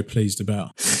very, very pleased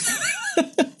about.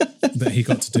 That he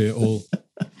got to do it all.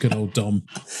 Good old Dom.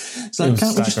 So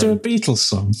can't we just do a Beatles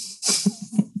song?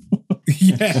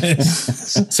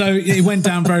 Yes. So it went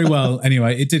down very well.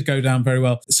 Anyway, it did go down very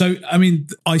well. So, I mean,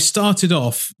 I started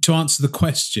off to answer the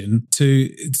question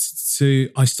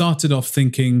I started off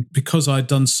thinking, because I'd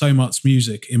done so much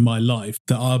music in my life,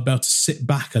 that I was about to sit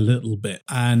back a little bit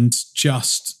and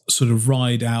just sort of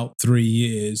ride out 3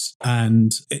 years.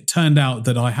 And it turned out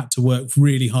that I had to work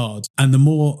really hard. And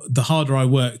the harder I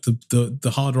worked,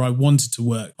 the harder I wanted to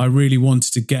work. I really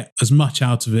wanted to get as much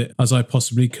out of it as I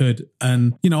possibly could.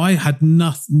 And, I had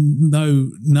no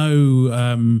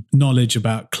knowledge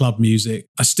about club music.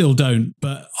 I still don't,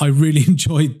 but I really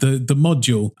enjoyed the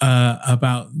module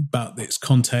about its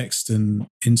context and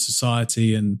in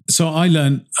society. And so I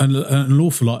learned an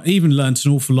awful lot, even learned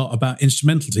an awful lot about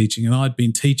instrumental teaching. And I'd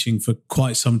been teaching for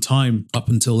quite some time up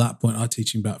until that point. I was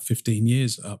teaching about 15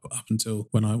 years up until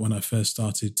when I first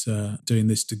started doing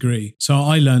this degree. So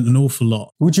I learned an awful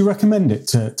lot. Would you recommend it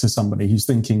to somebody who's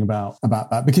thinking about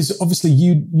that? Because obviously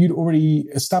you'd already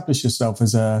established yourself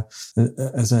as a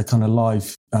kind of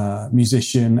live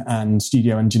musician and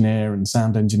studio engineer and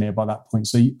sound engineer by that point.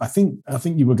 So I think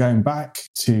you were going back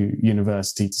to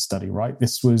university to study, right?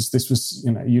 This was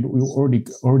you'd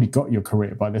already got your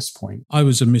career by this point. I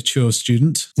was a mature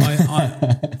student.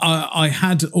 I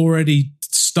had already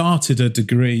started a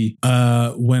degree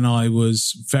when I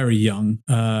was very young.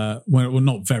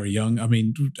 Not very young. I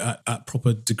mean, at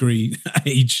proper degree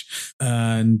age,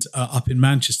 and up in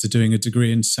Manchester doing a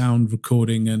degree in sound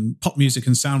recording and pop music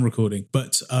and sound recording.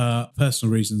 But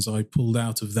personal reasons, I pulled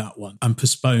out of that one and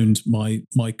postponed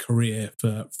my career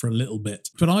for a little bit.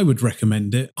 But I would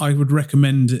recommend it. I would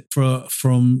recommend it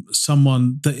from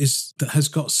someone that has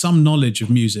got some knowledge of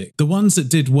music. The ones that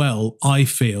did well, I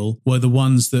feel, were the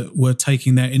ones that were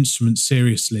taking their instruments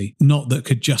seriously, not that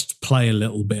could just play a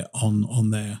little bit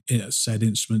on their said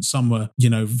instrument. Some were,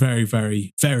 very,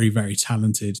 very, very, very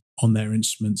talented on their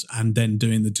instruments and then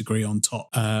doing the degree on top,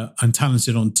 and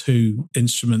talented on two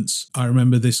instruments. I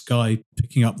remember this guy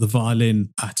picking up the violin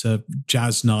at a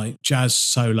jazz night, jazz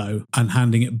solo, and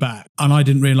handing it back. And I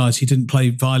didn't realise he didn't play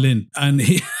violin. And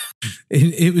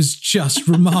It was just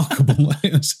remarkable.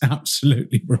 It was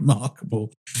absolutely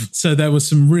remarkable. So there was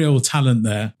some real talent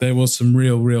there. There was some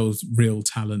real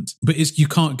talent. But you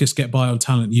can't just get by on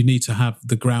talent. You need to have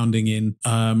the grounding in.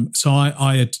 So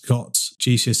I had got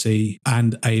GCSE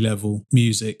and A-level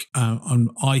music. And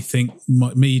I think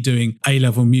me doing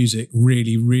A-level music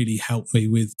really helped me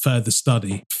with further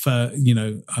study,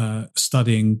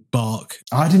 studying Bach.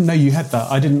 I didn't know you had that.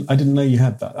 I didn't know you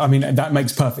had that. I mean, that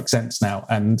makes perfect sense now.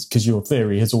 And because your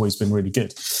theory has always been really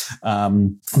good.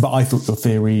 But I thought your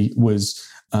theory was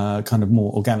kind of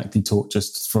more organically taught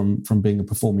just from being a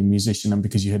performing musician, and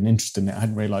because you had an interest in it. I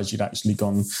hadn't realised you'd actually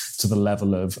gone to the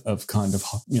level of kind of,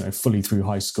 fully through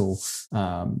high school,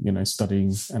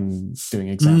 studying and doing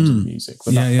exams in music.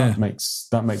 But that makes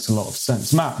a lot of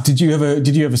sense. Matt, did you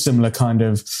have a similar kind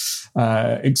of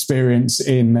experience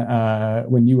in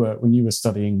when you were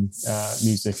studying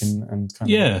music and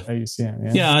kind of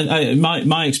ACM?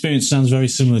 My experience sounds very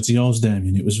similar to yours,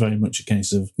 Damien. It was very much a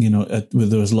case of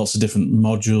there was lots of different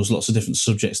modules, lots of different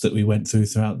subjects that we went through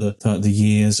throughout the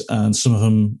years, and some of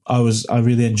them I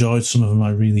really enjoyed, some of them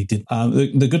I really didn't.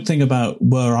 The good thing about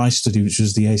where I studied, which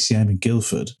was the ACM in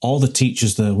Guildford, all the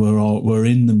teachers there were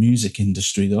in the music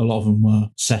industry. A lot of them were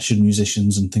session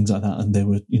musicians and things like that, and they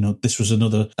were this was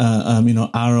another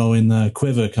arrow in the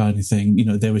quiver kind of thing.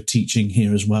 They were teaching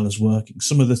here as well as working.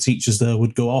 Some of the teachers there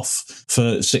would go off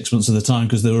for 6 months at a time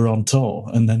because they were on tour,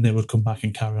 and then they would come back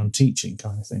and carry on teaching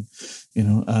kind of thing.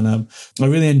 And I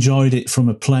really enjoyed it from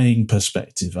a playing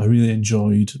perspective. I really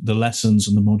enjoyed the lessons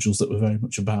and the modules that were very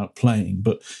much about playing,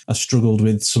 but I struggled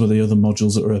with some of the other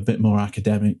modules that were a bit more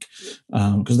academic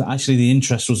because actually the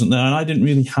interest wasn't there, and I didn't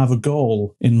really have a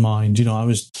goal in mind. I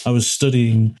was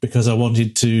studying because I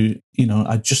wanted to.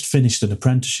 I just finished an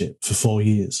apprenticeship for 4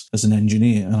 years as an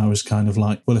engineer, and I was kind of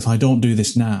like, well, if I don't do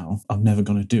this now, I'm never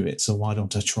going to do it. So why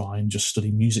don't I try and just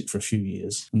study music for a few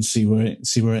years and see where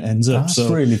it ends up? That's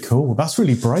really cool. That's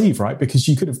really brave, right? Because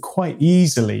you could have quite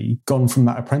easily gone from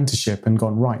that apprenticeship and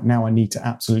gone, right, now I need to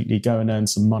absolutely go and earn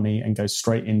some money and go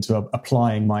straight into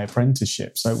applying my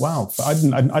apprenticeship. So wow, I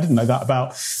didn't know that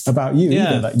about you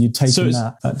either, that you'd taken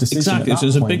that decision. Exactly, it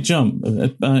was a big jump.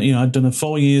 I'd done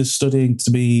 4 years studying to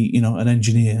be an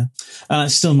engineer, and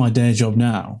it's still my day job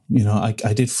now.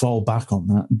 I did fall back on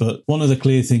that, but one of the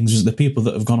clear things is the people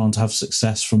that have gone on to have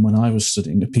success from when I was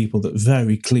studying are people that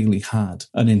very clearly had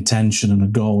an intention and a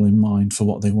goal in mind for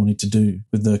what they wanted to do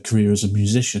with their career as a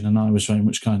musician, and I was very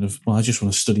much kind of, well, I just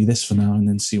want to study this for now and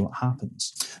then see what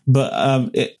happens. But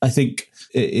I think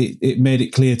it made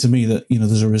it clear to me that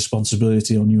there's a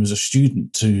responsibility on you as a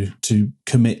student to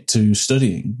commit to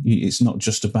studying. It's not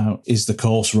just about, is the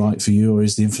course right for you or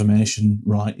is the information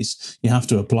right? You have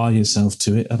to apply yourself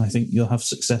to it, and I think you'll have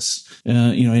success in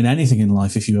anything in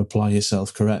life if you apply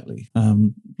yourself correctly.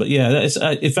 But it's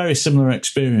a very similar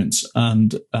experience,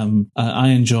 and I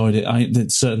enjoyed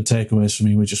it. Certain takeaways for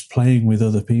me were just playing with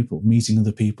other people, meeting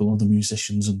other people, other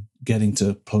musicians, and getting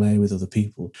to play with other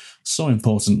people. So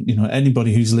important.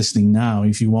 Anybody who's listening now,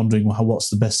 if you're wondering, well, what's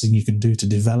the best thing you can do to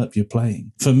develop your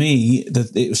playing? For me,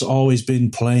 it's always been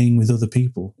playing with other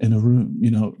people in a room,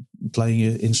 playing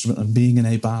your instrument and being in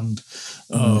a band,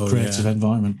 a creative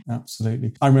environment.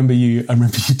 Absolutely. I remember you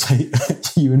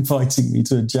inviting me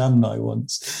to a jam night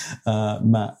once,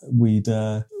 Matt.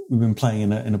 We've been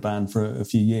playing in a band for a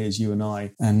few years, you and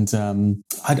I, and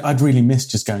I'd really missed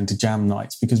just going to jam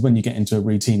nights, because when you get into a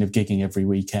routine of gigging every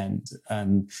weekend,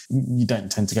 you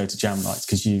don't tend to go to jam nights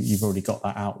because you've already got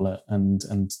that outlet, and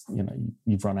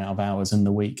you've run out of hours in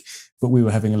the week. But we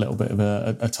were having a little bit of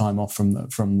a time off from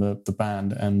the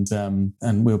band,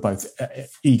 and we were both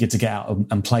eager to get out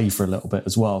and play for a little bit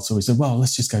as well. So we said, well,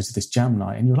 let's just go to this jam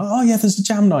night. And you're like, oh yeah, there's a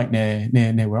jam night near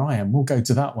where I am. We'll go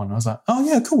to that one. I was like, oh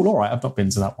yeah, cool. All right. I've not been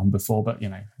to that one before, but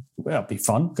it'll be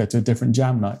fun. Go to a different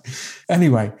jam night.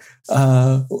 Anyway,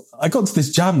 I got to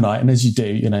this jam night, and as you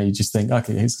do, you just think,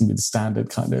 okay, it's going to be the standard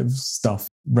kind of stuff.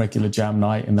 Regular jam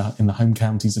night in the home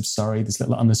counties of Surrey, this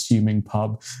little unassuming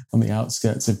pub on the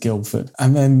outskirts of Guildford.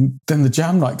 And then the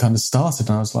jam night kind of started,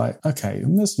 and I was like, okay,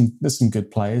 there's some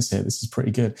good players here. This is pretty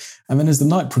good. And then as the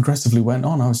night progressively went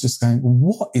on, I was just going,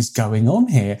 what is going on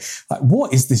here? Like,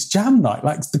 what is this jam night?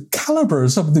 Like, the caliber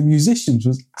of some of the musicians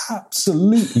was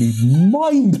absolutely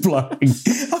mind blowing.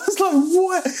 I was like,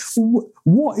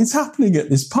 what is happening at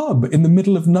this pub? pub in the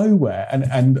middle of nowhere.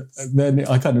 And then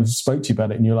I kind of spoke to you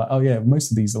about it and you're like, oh yeah,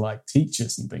 most of these are like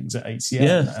teachers and things at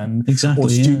ACM or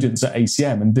students at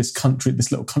ACM. And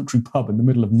this little country pub in the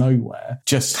middle of nowhere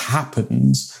just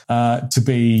happens to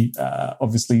be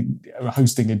obviously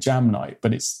hosting a jam night,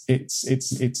 but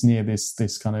it's near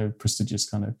this kind of prestigious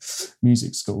kind of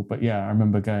music school. But yeah, I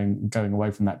remember going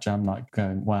away from that jam night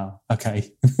going, wow,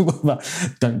 okay,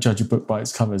 don't judge a book by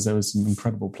its covers. There was some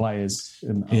incredible players.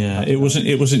 It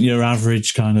wasn't your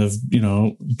average kind of,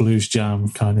 blues jam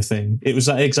kind of thing. It was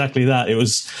exactly that. It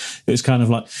was kind of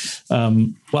like,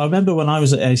 I remember when I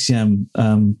was at ACM,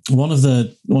 one of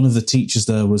the teachers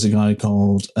there was a guy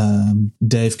called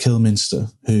Dave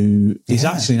Kilminster, who is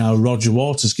actually now Roger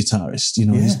Waters' guitarist.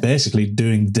 He's basically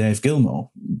doing Dave Gilmour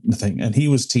thing, and he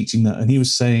was teaching that, and he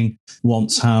was saying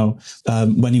once how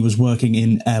when he was working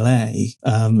in LA,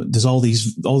 there's all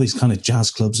these kind of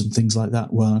jazz clubs and things like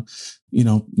that where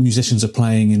musicians are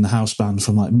playing in the house band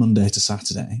from like Monday to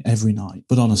Saturday every night.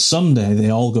 But on a Sunday, they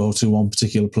all go to one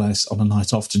particular place on a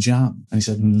night off to jam. And he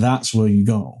said, that's where you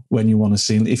go when you want to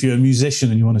see, if you're a musician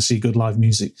and you want to see good live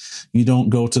music, you don't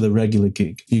go to the regular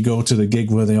gig. You go to the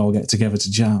gig where they all get together to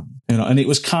jam. And it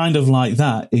was kind of like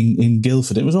that in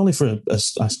Guildford. It was only for a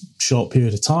short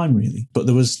period of time, really. But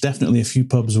there was definitely a few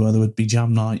pubs where there would be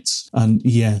jam nights. And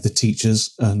the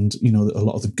teachers and, a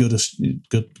lot of the gooder.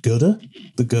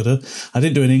 I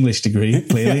didn't do an English degree,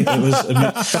 clearly. It was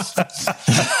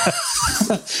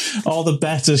all the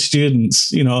better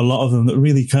students, a lot of them that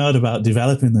really cared about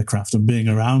developing their craft and being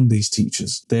around these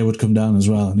teachers. They would come down as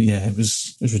well. And it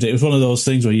was ridiculous. It was one of those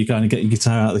things where you kind of get your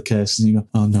guitar out of the case and you go,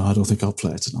 oh no, I don't think I'll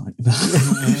play it tonight. I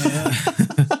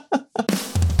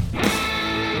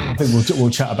think we'll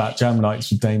chat about jam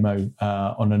nights with Damo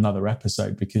on another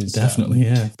episode, because definitely,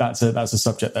 that's a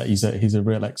subject that he's a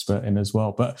real expert in as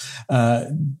well. But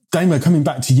Damo, coming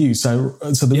back to you, so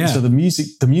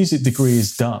the music degree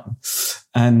is done,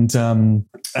 and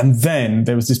then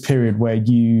there was this period where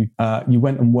you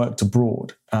went and worked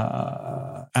abroad.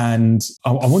 And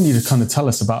I want you to kind of tell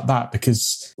us about that,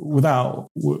 because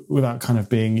without kind of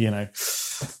being,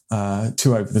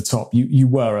 too over the top, you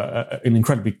were an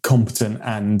incredibly competent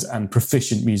and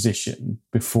proficient musician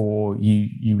before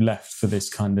you left for this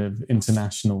kind of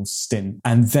international stint.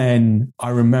 And then I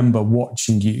remember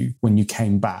watching you when you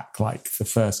came back, like the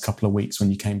first couple of weeks when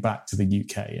you came back to the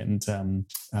UK, and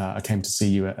I came to see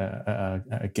you at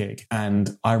a gig.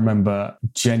 And I remember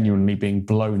genuinely being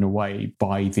blown away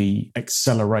by the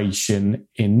acceleration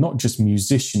in not just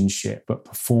musicianship, but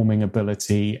performing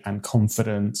ability and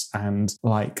confidence, and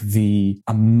like the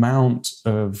amount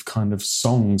of kind of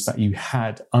songs that you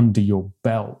had under your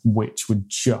belt, which were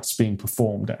just being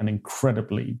performed at an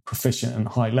incredibly proficient and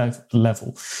high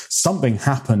level. Something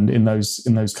happened in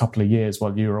those couple of years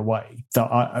while you were away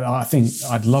that I think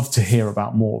I'd love to hear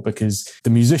about more, because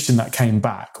the musician that came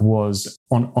back was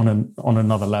on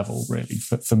another level, really,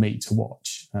 for me to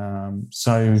watch.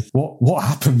 So what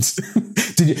happened?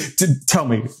 Tell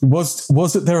me,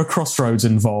 was it there a crossroads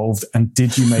involved, and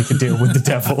did you make a deal with the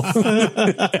devil?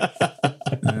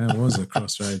 There was a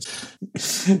crossroads.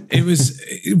 It was,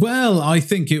 I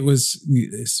think it was,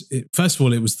 first of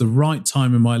all, it was the right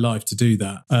time in my life to do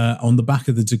that. On the back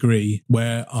of the degree,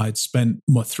 where I'd spent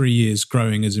 3 years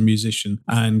growing as a musician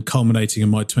and culminating in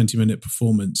my 20-minute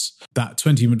performance. That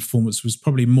 20-minute performance was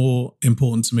probably more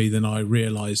important to me than I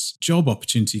realised. Job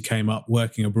opportunity came up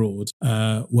working abroad,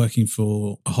 working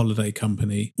for a holiday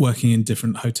company, working in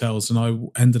different hotels, and I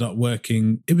ended up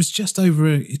working. It was just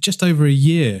over a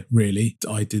year, really,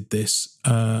 I did this,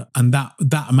 and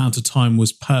that amount of time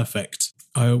was perfect.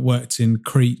 I worked in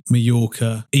Crete,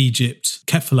 Mallorca, Egypt,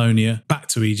 Kefalonia, back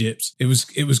to Egypt. It was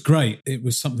great. It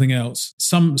was something else.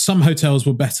 Some hotels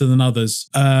were better than others.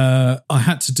 I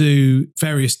had to do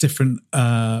various different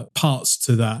parts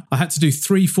to that. I had to do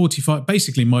 3:45.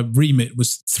 Basically, my remit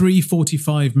was 3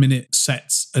 45-minute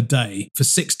sets a day for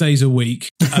 6 days a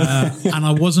week, and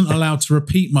I wasn't allowed to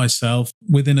repeat myself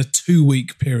within a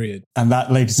 2-week period. And that,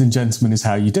 ladies and gentlemen, is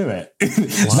how you do it.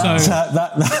 Wow.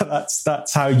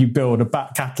 That's how you build a back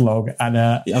catalogue. And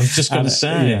I was just going to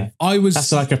say,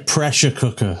 that's like a pressure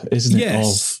cooker, isn't it?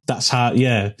 Yes. That's how.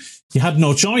 Yeah. You had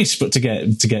no choice but to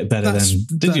get better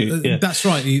did you? Yeah. That's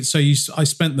right. So I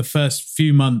spent the first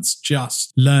few months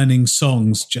just learning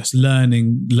songs, just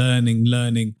learning,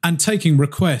 and taking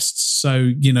requests.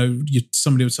 So,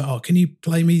 somebody would say, oh, can you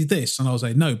play me this? And I was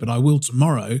like, no, but I will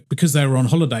tomorrow, because they were on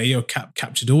holiday, you're a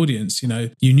captured audience,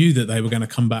 you knew that they were going to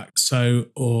come back. So,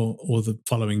 or the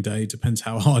following day, depends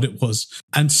how hard it was.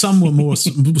 And some were more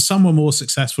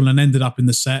successful and ended up in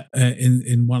the set,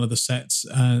 in one of the sets,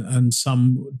 and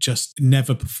some just just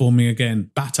never performing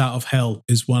again. Bat Out of Hell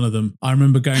is one of them. I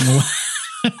remember going away.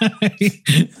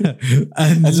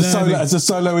 And as a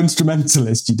solo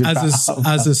instrumentalist, you did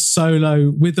as a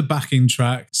solo with the backing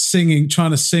track,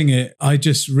 trying to sing it. I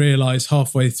just realized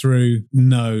halfway through,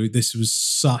 no, this was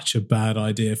such a bad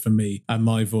idea for me and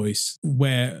my voice.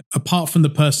 Where apart from the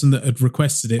person that had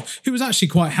requested it, who was actually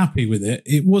quite happy with it,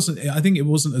 I think it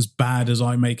wasn't as bad as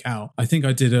I make out. I think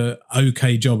I did a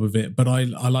okay job of it, but I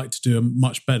like to do a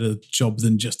much better job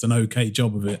than just an okay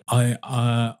job of it.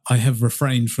 I have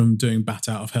refrained from doing Bat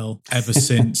Out of Hell ever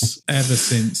since.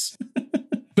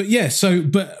 But yeah,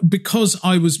 but because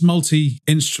I was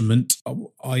multi-instrument,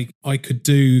 I could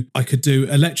do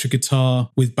electric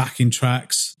guitar with backing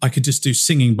tracks. I could just do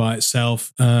singing by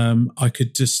itself. I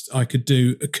could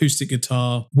do acoustic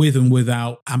guitar with and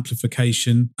without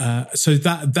amplification. So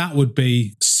that would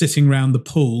be sitting around the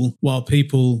pool while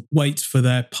people wait for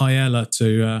their paella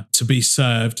to be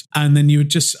served, and then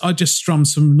I'd just strum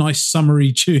some nice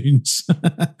summery tunes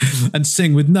and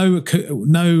sing with no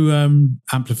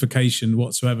amplification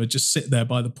whatsoever. Just sit there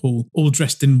by the pool, all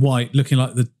dressed in white, looking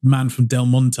like the man from Del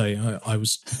Monte. I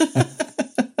was.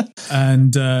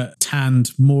 And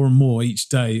tanned more and more each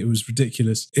day. It was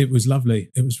ridiculous. It was lovely.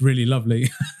 It was really lovely.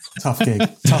 Tough gig.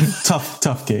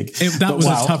 Tough gig. That was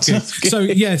a tough gig. So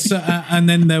yes, and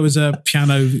then there was a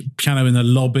piano in the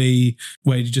lobby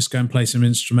where you just go and play some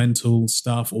instrumental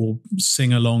stuff or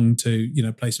sing along to,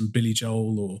 play some Billy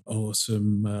Joel or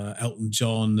some Elton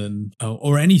John and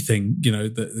or anything,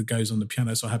 that goes on the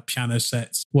piano. So I had piano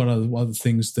sets. What other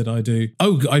things did I do?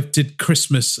 Oh, I did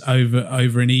Christmas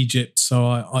over in Egypt. So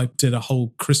I did a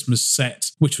whole Christmas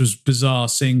set, which was bizarre,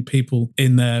 seeing people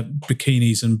in their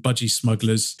bikinis and budgie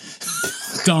smugglers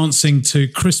dancing to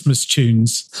Christmas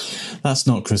tunes. That's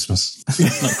not Christmas.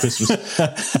 Not Christmas.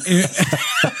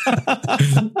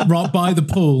 Right by the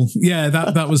pool. Yeah,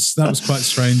 that was quite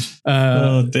strange.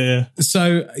 Oh dear.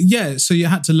 So you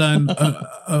had to learn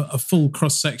a full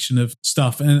cross section of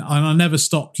stuff, and I never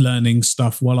stopped learning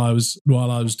stuff while I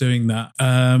was doing that.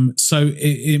 So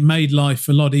it made life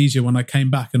a lot easier when I came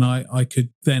back, and I could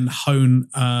then hone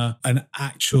an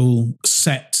actual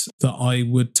set that I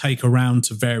would take around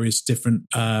to various different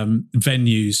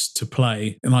venues to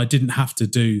play, and I didn't have to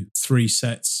do 3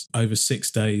 sets over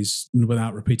 6 days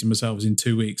without repeating myself in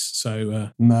 2 weeks.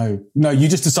 So no, you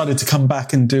just decided to come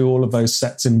back and do all of those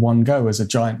sets in one go as a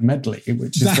giant medley,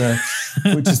 which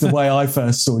is the way I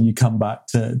first saw you come back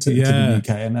to the UK.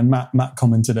 And Matt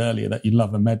commented earlier that you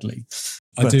love a medley.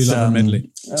 I do love a medley.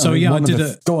 So I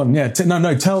did go on. Yeah.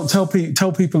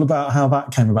 Tell people about how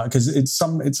that came about, because it's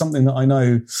something that I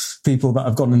know people that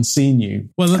have gone and seen you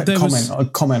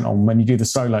comment on when you do the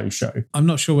solo show. I'm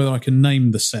not sure whether I can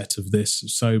name the set of this.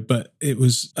 But it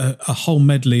was a whole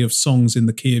medley of songs in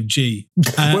the key of G.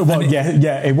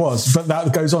 It was. But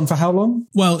that goes on for how long?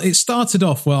 Well, it started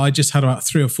off where I just had about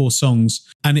 3 or 4 songs,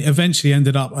 and it eventually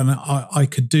ended up, and I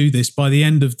could do this by the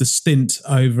end of the stint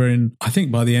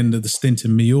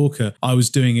in Mallorca. I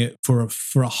was doing it for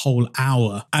a whole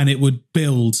hour, and it would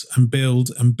build and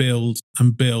build and build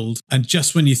and build, and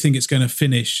just when you think it's going to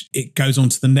finish, it goes on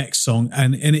to the next song,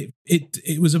 and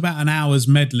it was about an hour's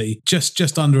medley,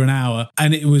 just under an hour,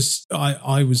 and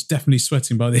I was definitely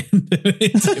sweating by the end of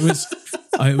it.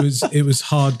 It was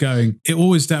hard going. It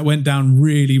always went down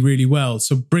really, really well.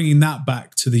 So bringing that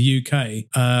back to the UK,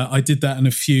 I did that in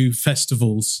a few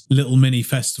festivals, little mini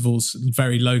festivals,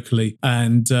 very locally,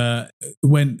 and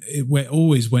it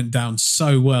always went down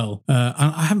so well.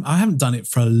 And I haven't done it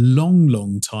for a long,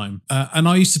 long time. And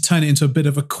I used to turn it into a bit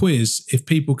of a quiz if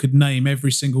people could name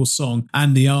every single song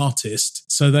and the artist.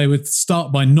 So they would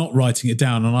start by not writing it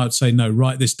down, and I would say, no,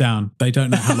 write this down. They don't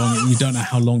know how long. You don't know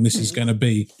how long this is going to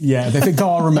be. Yeah, they think,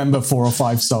 I'll remember 4 or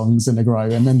 5 songs in a row,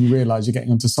 and then you realise you're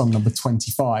getting onto song number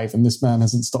 25, and this man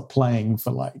hasn't stopped playing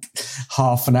for like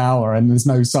half an hour, and there's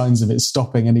no signs of it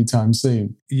stopping anytime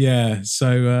soon. Yeah,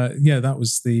 so that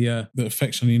was the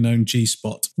affectionately known G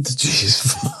spot. The G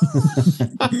spot.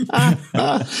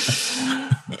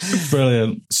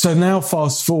 Brilliant. So now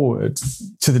fast forward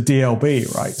to the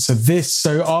DLB, right? So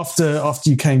after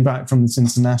you came back from this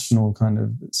international kind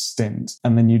of stint,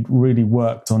 and then you'd really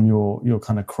worked on your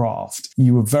kind of craft,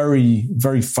 you were very,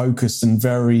 very focused and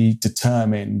very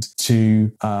determined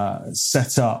to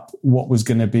set up what was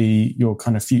going to be your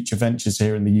kind of future ventures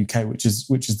here in the UK, which is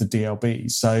the DLB.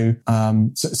 So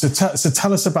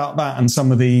tell us about that and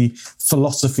some of the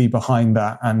philosophy behind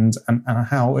that, and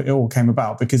how it all came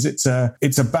about, because it's a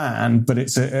a band, but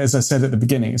as I said at the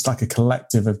beginning, it's like a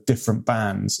collective of different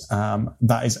bands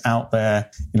that is out there,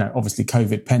 obviously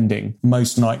COVID pending,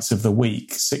 most nights of the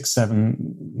week, 6-7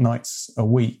 nights a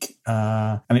week,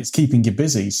 and it's keeping you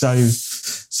busy.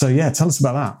 So yeah, tell us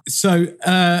about that. So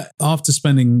after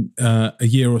spending a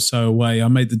year or so away, I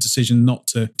made the decision not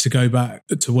to go back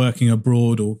to working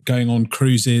abroad or going on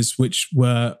cruises, which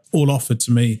were all offered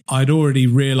to me. I'd already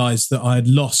realised that I had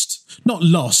not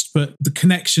lost, but the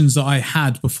connections that I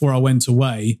had before I went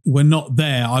away were not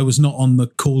there. I was not on the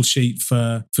call sheet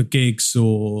for gigs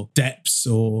or Deps,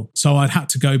 so I'd had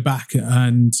to go back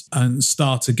and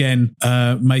start again,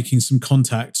 making some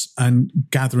contacts and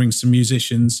gathering some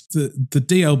musicians. The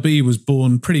DLB was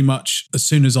born pretty much as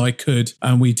soon as I could,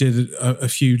 and we did a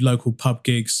few local pub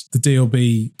gigs. The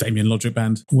DLB, Damien Lodrick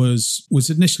Band, was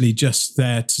initially just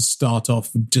there to start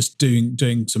off, just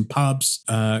doing some pubs,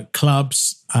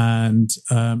 clubs, and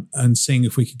seeing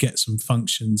if we could get some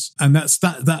functions. And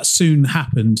that soon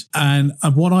happened. And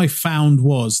what I found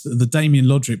was that the Damien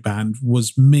Lodrick Band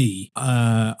was me.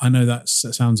 I know that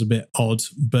sounds a bit odd,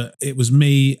 but it was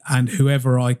me and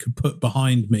whoever I could put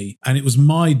behind me. And it was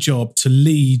my job to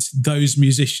lead those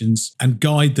musicians and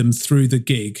guide them through the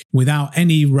gig without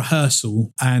any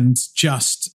rehearsal, and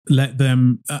just let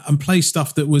them and play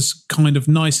stuff that was kind of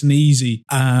nice and easy,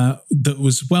 that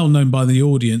was well known by the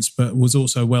audience, but was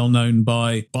also well known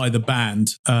by the band.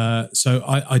 So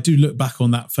I do look back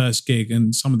on that first gig,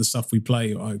 and some of the stuff we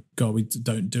play, we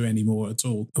don't do anymore at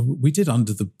all. We did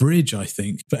Under the Bridge, I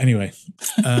think. But anyway,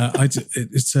 that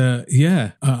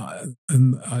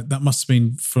must have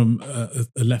been from a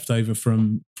leftover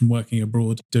from working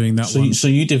abroad doing that one. So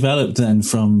you developed then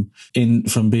from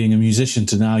being a musician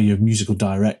to now you're a musical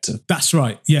director. That's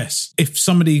right. Yes. If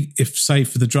say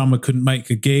for the drummer couldn't make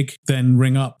a gig, then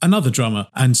ring up another drummer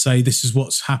and say, this is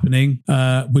what's happening.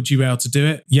 Would you be able to do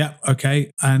it? Yeah.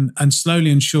 Okay. And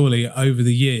slowly and surely over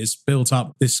the years built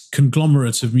up this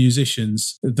conglomerate of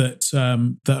musicians that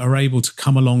are able to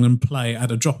come along and play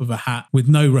at a drop of a hat with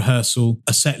no rehearsal,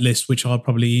 a set list, which I'll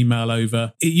probably email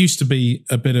over. It used to be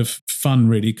a bit of fun,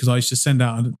 really, because I used to send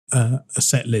out a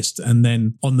set list and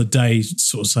then on the day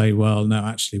sort of say, well, no,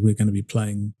 actually, we're going to be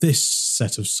playing this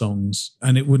set of songs.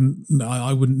 And I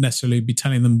wouldn't necessarily be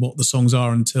telling them what the songs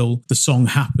are until the song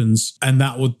happens. And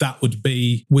that would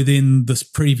be within the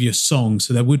previous song.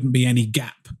 So there wouldn't be any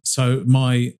gap. So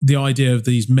the idea of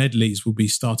these medleys will be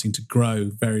starting to grow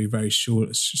very, very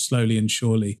slowly and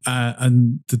surely.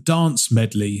 And the dance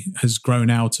medley has grown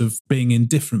out of being in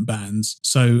different bands.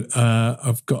 So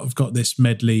I've got this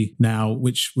medley now,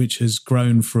 which has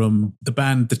grown from the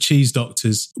band The Cheese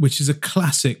Doctors, which is a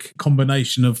classic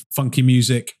combination of funky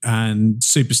music and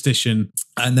superstition.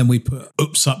 And then we put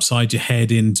Oops Upside Your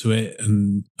Head into it,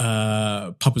 and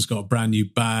Papa's Got a Brand New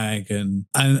Bag,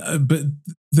 but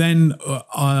then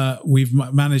I've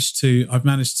managed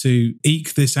to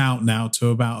eke this out now to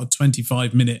about a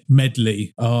 25-minute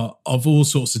medley of all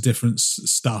sorts of different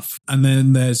stuff. And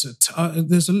then there's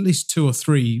at least 2 or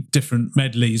 3 different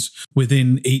medleys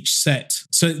within each set.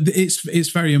 So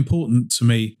it's very important to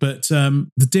me. But the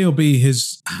DLB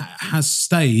has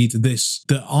stayed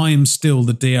that I am still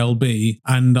the DLB,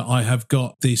 and I have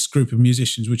got this group of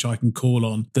musicians which I can call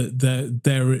on.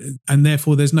 And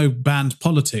therefore there's no band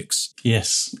politics.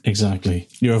 Yes, exactly.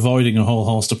 You're avoiding a whole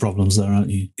host of problems there, aren't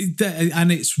you?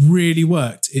 And it's really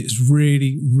worked. It's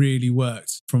really, really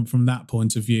worked from that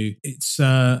point of view. It's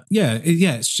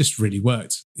it's just really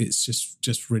worked. It's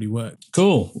just really worked.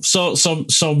 Cool.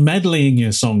 So medleying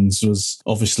your songs was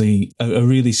obviously a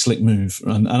really slick move,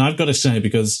 and I've got to say,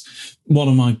 because one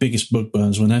of my biggest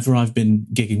bugbears whenever I've been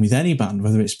gigging with any band,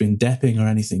 whether it's been depping or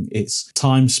anything, it's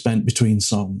time spent between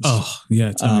songs. Oh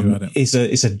yeah, tell me about it.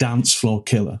 It's a dance floor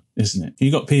killer, isn't it?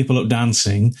 You got people up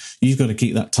dancing, you've got to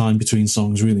keep that time between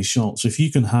songs really short. So if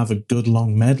you can have a good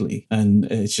long medley, and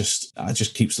it just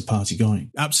keeps the party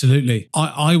going. Absolutely.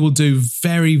 I will do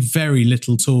very, very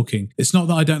little talking. It's not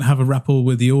that I don't have a rapport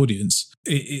with the audience.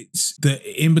 It's that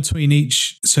in between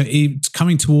each, so it's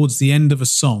coming towards the end of a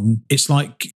song, it's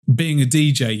like being a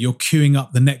DJ, you're queuing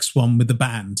up the next one with the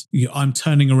band. I'm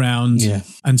turning around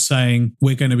and saying,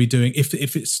 we're going to be doing,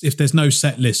 if there's no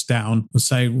set list down, we'll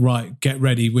say, right, get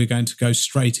ready, we're going to go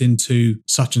straight into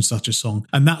such and such a song.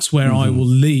 And that's where I will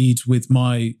lead with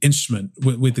my instrument,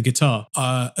 with the guitar.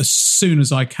 As soon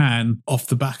as I can, off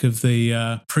the back of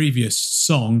the previous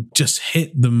song, just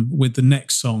hit them with the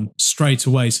next song straight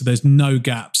away. So there's no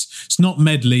gaps. It's not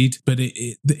medleyed, but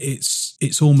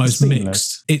it's almost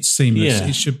mixed. It's seamless. Yeah.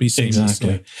 be seamlessly.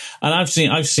 Exactly.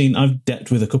 And I've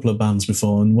decked with a couple of bands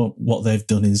before, and what they've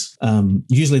done is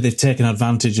usually they've taken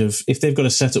advantage of, if they've got a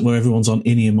setup where everyone's on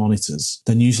in-ear monitors,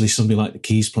 then usually somebody like the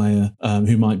keys player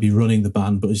who might be running the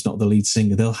band but is not the lead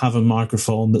singer, they'll have a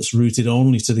microphone that's routed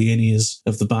only to the in-ears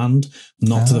of the band,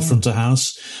 not to the front of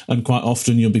house. And quite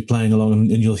often you'll be playing along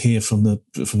and you'll hear from the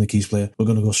keys player, we're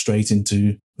going to go straight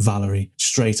into Valerie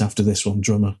straight after this one,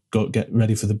 drummer, go get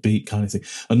ready for the beat, kind of thing.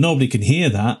 And nobody can hear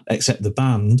that except the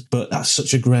band, but that's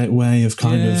such a great way of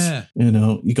kind of,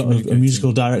 you got a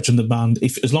musical director in the band.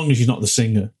 As long as you're not the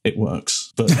singer, it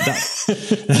works. But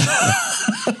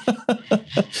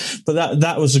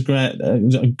that was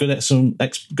some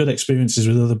good experiences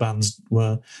with other bands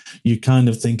where you're kind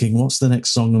of thinking, what's the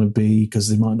next song going to be? Because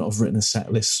they might not have written a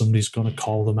set list. Somebody's going to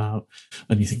call them out,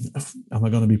 and you think, am I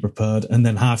going to be prepared? And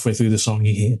then halfway through the song,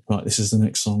 you hear, right, this is the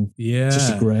next song. Yeah. It's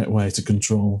just a great way to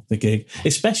control the gig,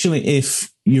 especially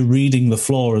if you're reading the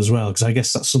floor as well, because I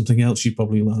guess that's something else you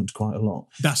probably learned quite a lot.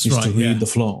 That's right. To read the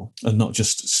floor and not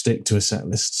just stick to a set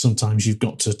list. Sometimes you've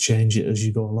got to change it as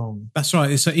you go along. That's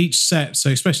right. So each set, so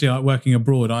especially like working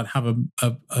abroad, I'd have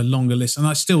a longer list, and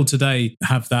I still today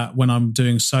have that when I'm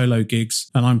doing solo gigs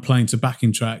and I'm playing to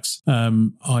backing tracks.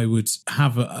 I would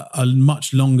have a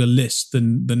much longer list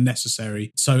than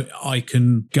necessary, so I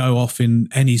can go off in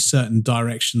any certain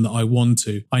direction that I want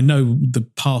to. I know the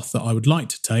path that I would like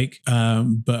to take.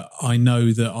 But I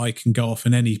know that I can go off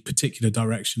in any particular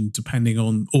direction depending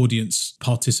on audience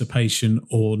participation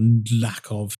or lack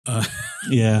of.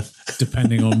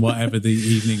 Depending on however the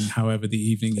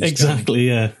evening is. Exactly.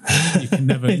 Going. Yeah. You can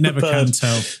never can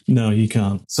tell. No, you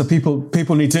can't. So people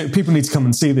need to come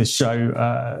and see this show.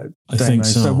 I think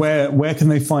so. So where can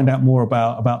they find out more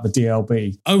about the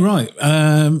DLB? Oh right,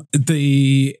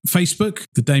 the Facebook,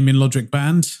 the Damien Lodrick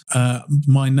Band.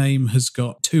 My name has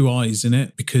got 2 I's in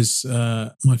it because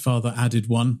my father added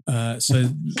one. So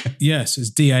yes, it's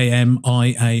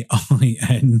DAMIAIN,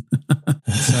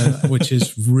 which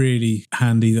is really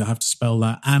handy that I have to spell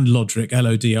that, and Lodrick,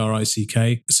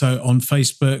 LODRICK. So on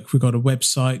Facebook, we've got a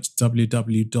website,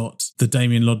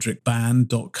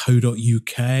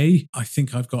 www.thedamienlodrickband.co.uk. I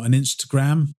think I've got an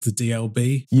Instagram, the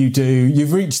DLB. You do.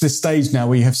 You've reached this stage now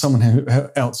where you have someone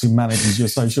else who manages your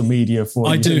social media for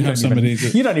you. I do have somebody.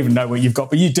 You don't even know what you've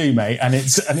got, but you do, mate, and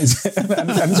it's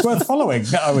worth following,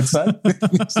 I would say.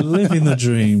 Living the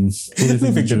dream.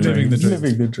 Living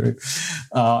the dream.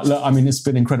 Look, I mean, it's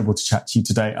been incredible to chat to you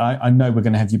today. I know we're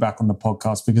going to have you back on the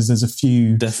podcast because there's a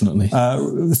few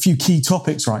key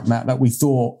topics, right, Matt, that we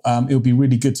thought it would be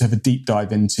really good to have a deep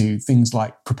dive into, things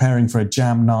like preparing for a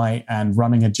jam night and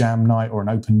running a jam night or an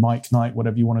open mic night,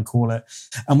 whatever you want to call it.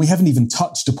 And we haven't even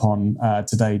touched upon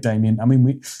today, Damien. I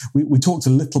mean, we talked a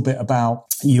little bit about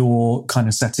your kind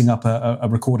of setting up a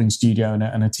recording studio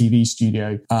and a TV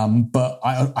studio. But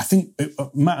I think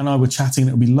Matt and I were chatting, and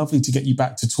it would be lovely to get you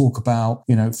back to talk about,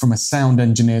 from a sound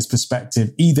engineer's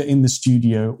perspective, either in the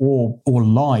studio or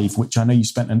live, which I know you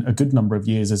spent a good number of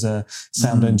years as a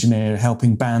sound engineer,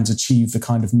 helping bands achieve the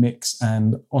kind of mix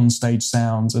and onstage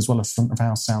sounds as well as front of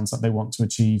house sounds that they want to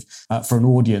achieve for an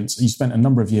audience. You spent a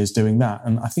number of years doing that.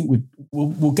 And I think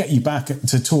we'll get you back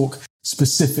to talk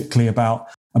specifically about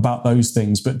those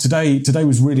things. But today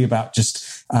was really about just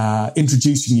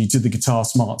introducing you to the Guitar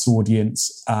Smarts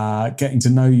audience, getting to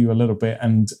know you a little bit,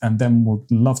 and then we'll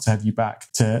love to have you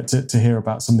back to hear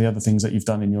about some of the other things that you've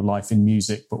done in your life in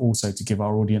music, but also to give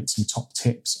our audience some top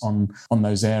tips on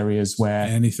those areas where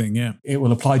it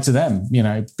will apply to them,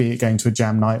 be it going to a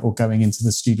jam night or going into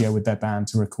the studio with their band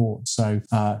to record. So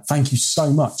thank you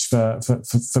so much for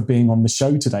being on the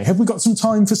show today. Have we got some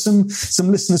time for some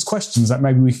listeners' questions that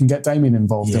maybe we can get Damien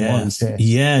involved in while he's here?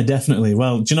 Yeah, definitely.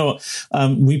 Well, do you know what?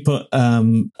 We put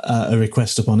a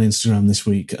request up on Instagram this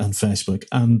week and Facebook,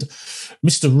 and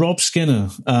Mr. Rob Skinner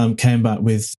came back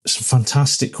with some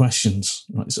fantastic questions,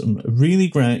 right? Some really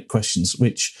great questions,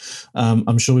 which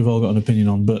I'm sure we've all got an opinion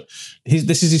on, but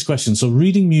this is his question. So,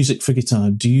 reading music for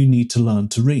guitar, do you need to learn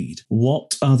to read?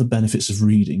 What are the benefits of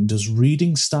reading? Does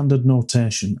reading standard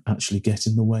notation actually get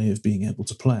in the way of being able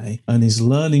to play? And is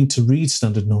learning to read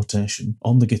standard notation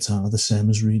on the guitar the same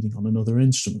as reading on another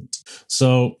instrument?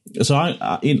 So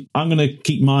I'm going to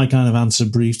keep my kind of answer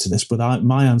brief to this, but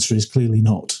my answer is clearly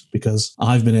not, because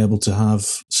I've been able to have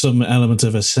some element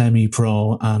of a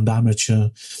semi-pro and amateur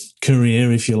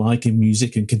career, if you like, in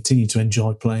music and continue to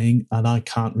enjoy playing, and I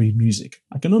can't read music.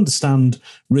 I can understand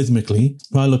rhythmically.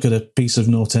 If I look at a piece of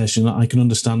notation, I can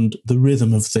understand the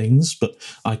rhythm of things, but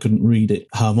I couldn't read it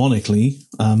harmonically.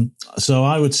 So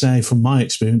I would say, from my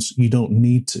experience, you don't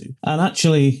need to. And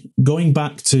actually, going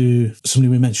back to somebody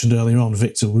we mentioned earlier on,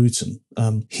 Victor Wooten,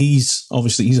 he's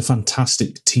a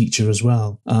fantastic teacher as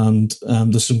well. And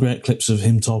there's some great clips of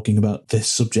him talking about this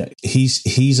subject.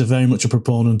 He's a very much a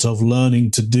proponent of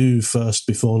learning to do first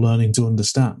before learning to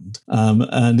understand.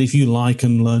 And if you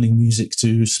liken learning music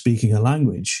to speaking a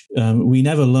language, we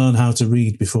never learn how to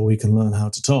read before we can learn how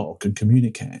to talk and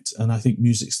communicate. And I think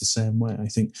music's the same way. I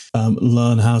think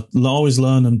always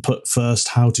learn and put first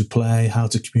how to play, how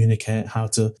to communicate, how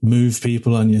to move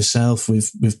people and yourself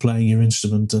with playing your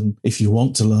instrument. And if you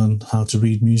want to learn how to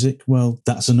read music, well,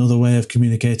 that's another way of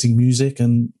communicating music,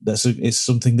 and it's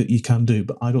something that you can do,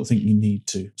 but I don't think you need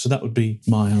to. So that would be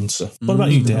my answer. What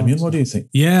about you, Damien? What do you think?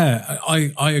 Yeah,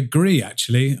 I agree,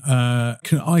 actually.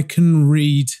 I can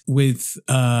read with...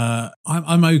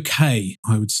 I'm okay,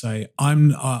 I would say.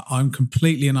 I'm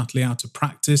completely and utterly out of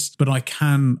practice, but I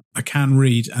can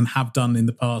read and have done in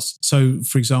the past. So,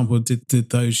 for example, did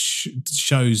those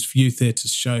shows, youth theatre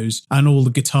shows, and all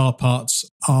the guitar parts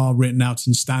are written out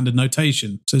in standard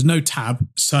notation. So there's no tab.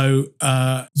 So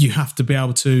you have to be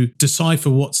able to decipher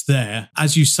what's there.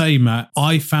 As you say, Matt,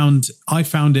 I found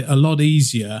it a lot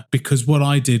easier because what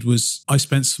I did was I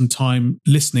spent some time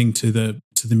listening to the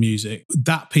music.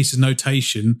 That piece of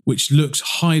notation, which looks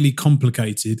highly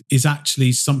complicated, is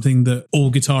actually something that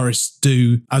all guitarists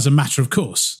do as a matter of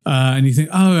course. And you think,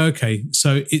 oh, okay.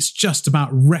 So it's just about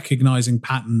recognizing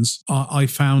patterns. I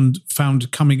found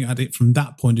coming at it from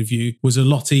that point of view was a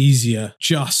lot easier,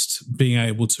 just being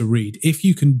able to read. If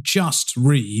you can just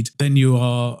read, then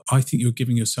I think you're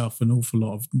giving yourself an awful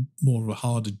lot more of a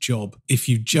harder job. If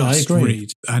you just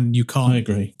read and you can't, I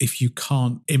agree. If you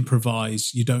can't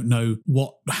improvise, you don't know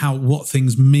what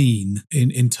things mean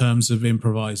in terms of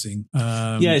improvising.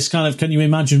 It's kind of, can you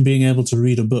imagine being able to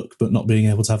read a book but not being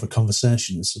able to have a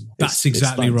conversation with someone? That's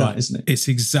exactly like right, that, isn't it? It's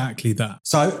exactly that.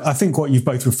 So I think what you've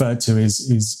both referred to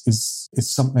is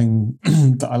something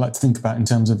that I like to think about in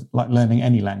terms of like learning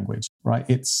any language, right?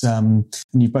 It's and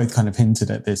you've both kind of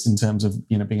hinted at this in terms of,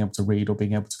 being able to read or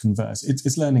being able to converse.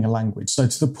 It's learning a language. So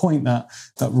to the point that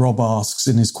Rob asks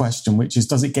in his question, which is,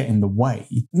 does it get in the way?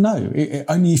 No,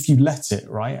 only if you let it,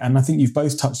 right? And I think you've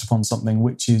both touched upon something,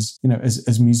 which is,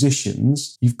 as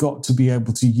musicians, you've got to be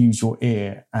able to use your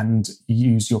ear and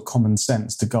use your common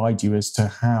sense to guide you as to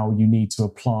how you need to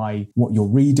apply what you're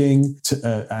reading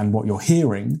and what you're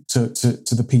hearing to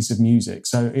the piece of music.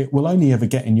 So it will only ever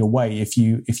get in your way if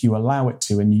you allow it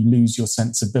to, and you lose your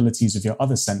sensibilities of your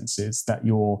other senses that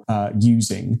you're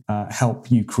using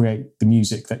help you create the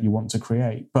music that you want to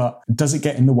create. But does it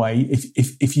get in the way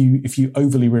if you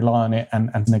overly rely on it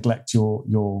and neglect your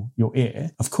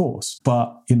ear? Of course.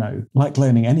 But like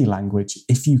learning any language,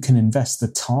 if you can invest the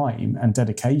time and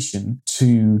dedication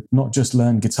to not just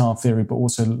learn guitar theory but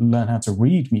also learn how to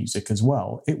read music as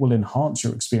well, it will enhance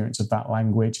your experience of that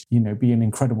language, be an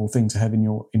incredible thing to have in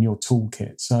your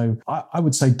toolkit. So I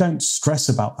would say, don't stress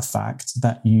about the fact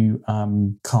that you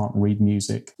can't read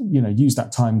music. Use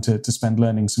that time to spend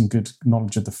learning some good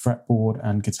knowledge of the fretboard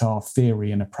and guitar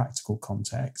theory in a practical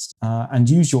context, and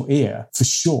use your ear for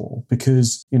sure,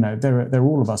 because there are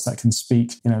all of us that can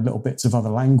speak little bits of other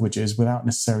languages without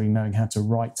necessarily knowing how to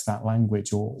write that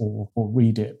language or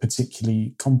read it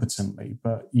particularly competently,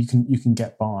 but you can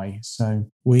get by. So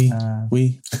we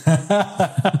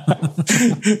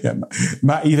yeah,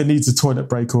 Matt either needs a toilet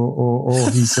break or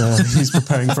he's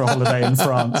preparing for a holiday in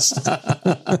France.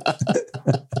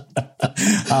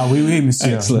 Oui,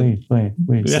 monsieur. Excellent.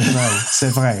 Oui, c'est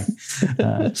vrai.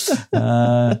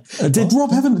 Did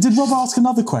Rob ask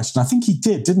another question? I think he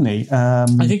did, didn't he? I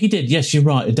think he did. Yes, you're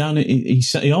right.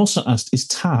 He also asked, is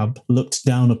tab looked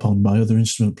down upon by other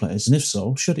instrument players? And if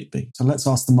so, should it be? So let's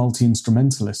ask the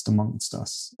multi-instrumentalist amongst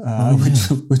us,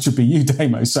 which would be you,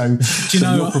 Damo. So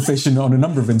you're proficient on a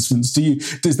number of instruments.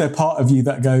 Is there part of you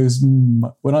that goes,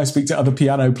 when I speak to other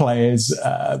piano players,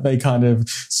 they kind of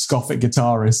scoff at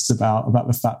guitarists about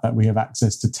the fact that we have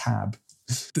access to tab?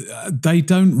 They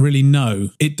don't really know.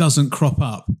 It doesn't crop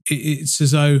up. It's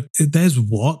as though there's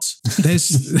what?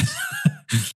 There's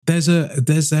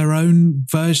there's their own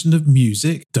version of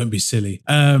music. Don't be silly.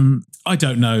 I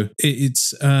don't know. It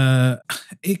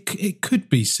could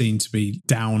be seen to be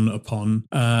down upon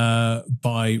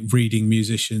by reading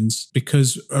musicians,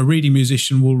 because a reading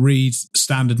musician will read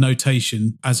standard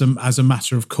notation as a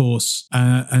matter of course.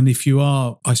 And if you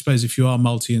are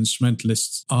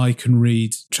multi-instrumentalists, I can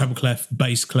read treble clef,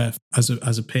 bass clef as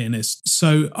a pianist.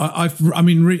 So I've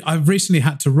recently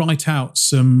had to write out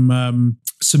some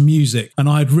music, and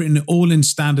I had written it all in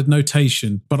standard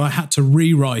notation, but I had to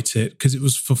rewrite it because it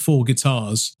was for 4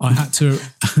 guitars. I had to.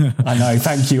 I know.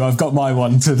 Thank you. I've got my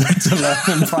one to learn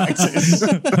and practice.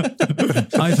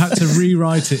 I've had to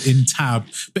rewrite it in tab,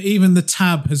 but even the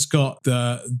tab has got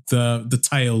the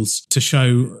tails to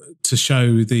show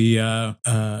the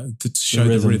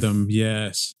rhythm.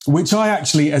 Yes, which I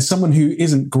actually, as someone who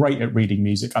isn't great at reading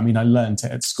music, I mean, I learned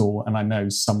it at school and I know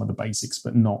some of the basics,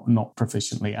 but not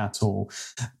proficiently at all.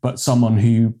 But someone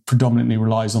who predominantly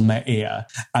relies on their ear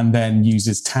and then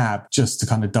uses tab just to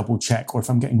kind of double check, or if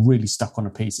I'm getting really stuck on a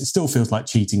piece, it still feels like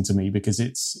cheating to me, because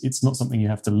it's not something you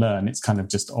have to learn. It's kind of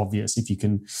just obvious if you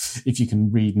can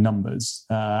read numbers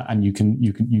and you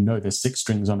know there's 6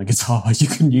 strings on a guitar, you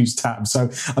can use tab. So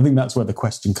I think that's where the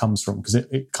question comes from, because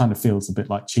it kind of feels a bit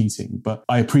like cheating. But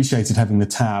I appreciated having the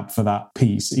tab for that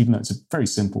piece, even though it's a very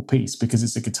simple piece, because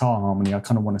it's a guitar harmony. I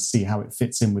kind of want to see how it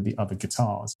fits in with the other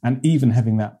guitars, and even having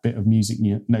that bit of music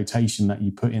notation that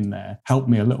you put in there helped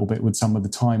me a little bit with some of the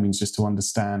timings, just to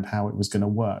understand how it was going to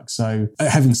work. So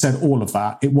having said all of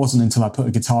that, it wasn't until I put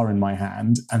a guitar in my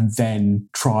hand and then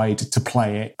tried to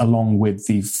play it along with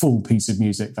the full piece of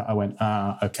music that I went,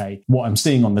 okay, what I'm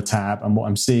seeing on the tab and what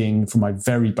I'm seeing from my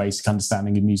very basic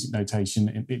understanding of music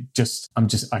notation,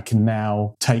 I can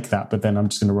now take that, but then I'm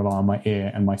just going to rely on my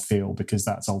ear and my feel, because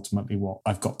that's ultimately what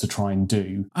I've got to try and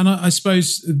do. And I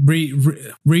suppose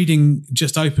reading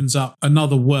just opens up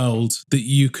another world that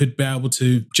you could be able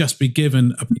to just be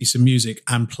given a piece of music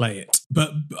and play it.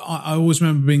 But I always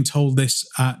remember being told this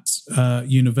at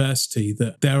university,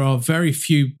 that there are very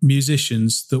few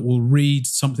musicians that will read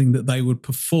something that they would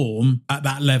perform at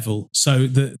that level. So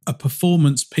that a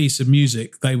performance piece of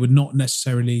music, they would not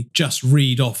necessarily just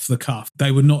read off the cuff.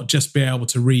 They would not just be able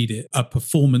to read it. A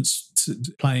performance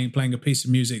playing a piece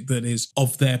of music that is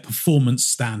of their performance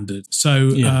standard.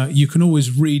 So you can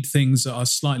always read things that are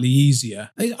slightly easier.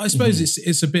 I suppose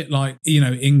it's a bit like,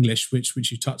 English,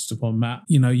 which you touched upon, Matt.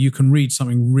 You can read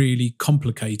something really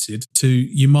complicated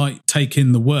you might take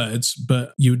in the words,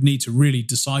 but you would need to really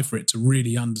decipher it to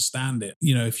really understand it.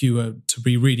 If you were to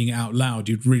be reading it out loud,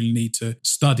 you'd really need to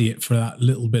study it for that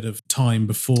little bit of time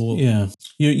before.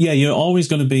 You're always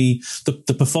going to be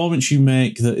the performance you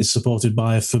make that is supported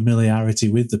by a familiarity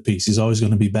with the piece is always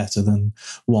going to be better than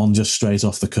one just straight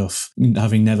off the cuff,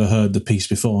 having never heard the piece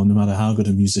before, no matter how good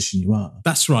a musician you are.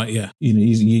 That's right, yeah.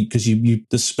 Because you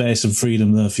there's space and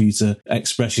freedom there for you to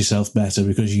express yourself better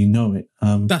because you know it.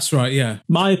 That's right, yeah.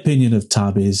 My opinion of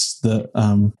tab is that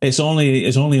it's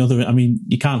only other. I mean,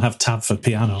 you can't have tab for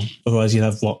piano, otherwise you'd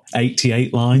have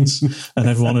 88 lines, and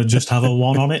everyone would just have a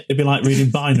 1 on it. It'd be like reading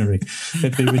binary.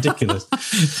 It'd be ridiculous.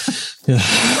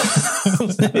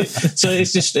 So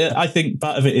it's just, I think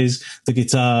part of it is the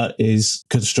guitar is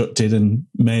constructed and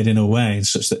made in a way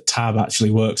such that tab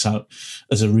actually works out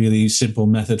as a really simple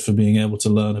method for being able to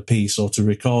learn a piece or to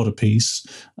record a piece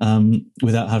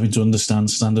without having to understand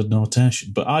standard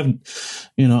notation. But I'm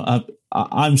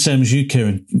same as you,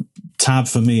 Kieran. Tab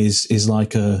for me is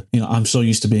like I'm so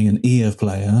used to being an ear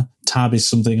player. Tab is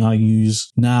something I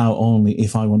use now only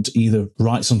if I want to either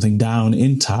write something down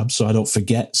in tab so I don't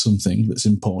forget something that's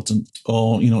important,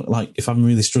 or, like if I'm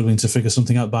really struggling to figure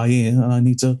something out by ear and I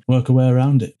need to work a way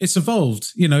around it. It's evolved,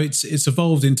 it's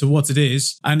evolved into what it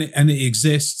is, and it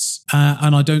exists,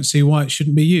 and I don't see why it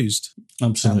shouldn't be used.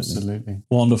 Absolutely.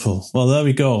 Wonderful. Well, there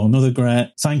we go. Another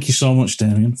great. Thank you so much,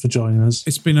 Damien, for joining us.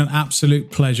 It's been an absolute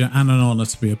pleasure and an honour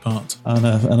to be a part. And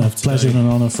a pleasure and an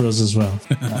honour for us as well.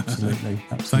 Absolutely.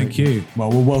 Thank you. Well,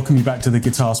 we'll welcome you back to the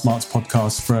Guitar Smarts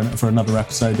podcast for another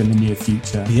episode in the near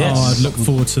future. Yes. I'd look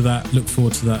forward to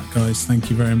that, guys.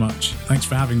 Thank you very much. Thanks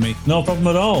for having me. No problem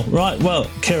at all. Right. Well,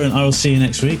 Kieran, I will see you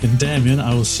next week, and Damien,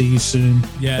 I will see you soon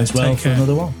as well for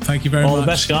another one. Thank you very much. All the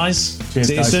best, guys. Cheers,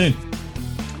 see guys. you soon.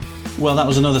 Well, that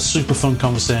was another super fun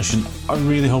conversation. I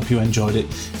really hope you enjoyed it.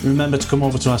 Remember to come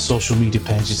over to our social media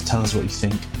pages, tell us what you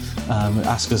think,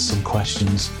 ask us some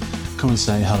questions, come and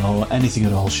say hello, anything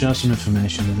at all, share some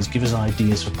information with us, give us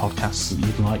ideas for podcasts that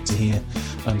you'd like to hear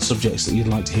and subjects that you'd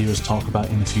like to hear us talk about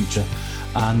in the future.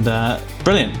 And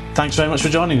brilliant. Thanks very much for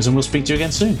joining us, and we'll speak to you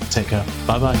again soon. Take care.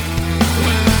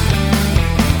 Bye-bye.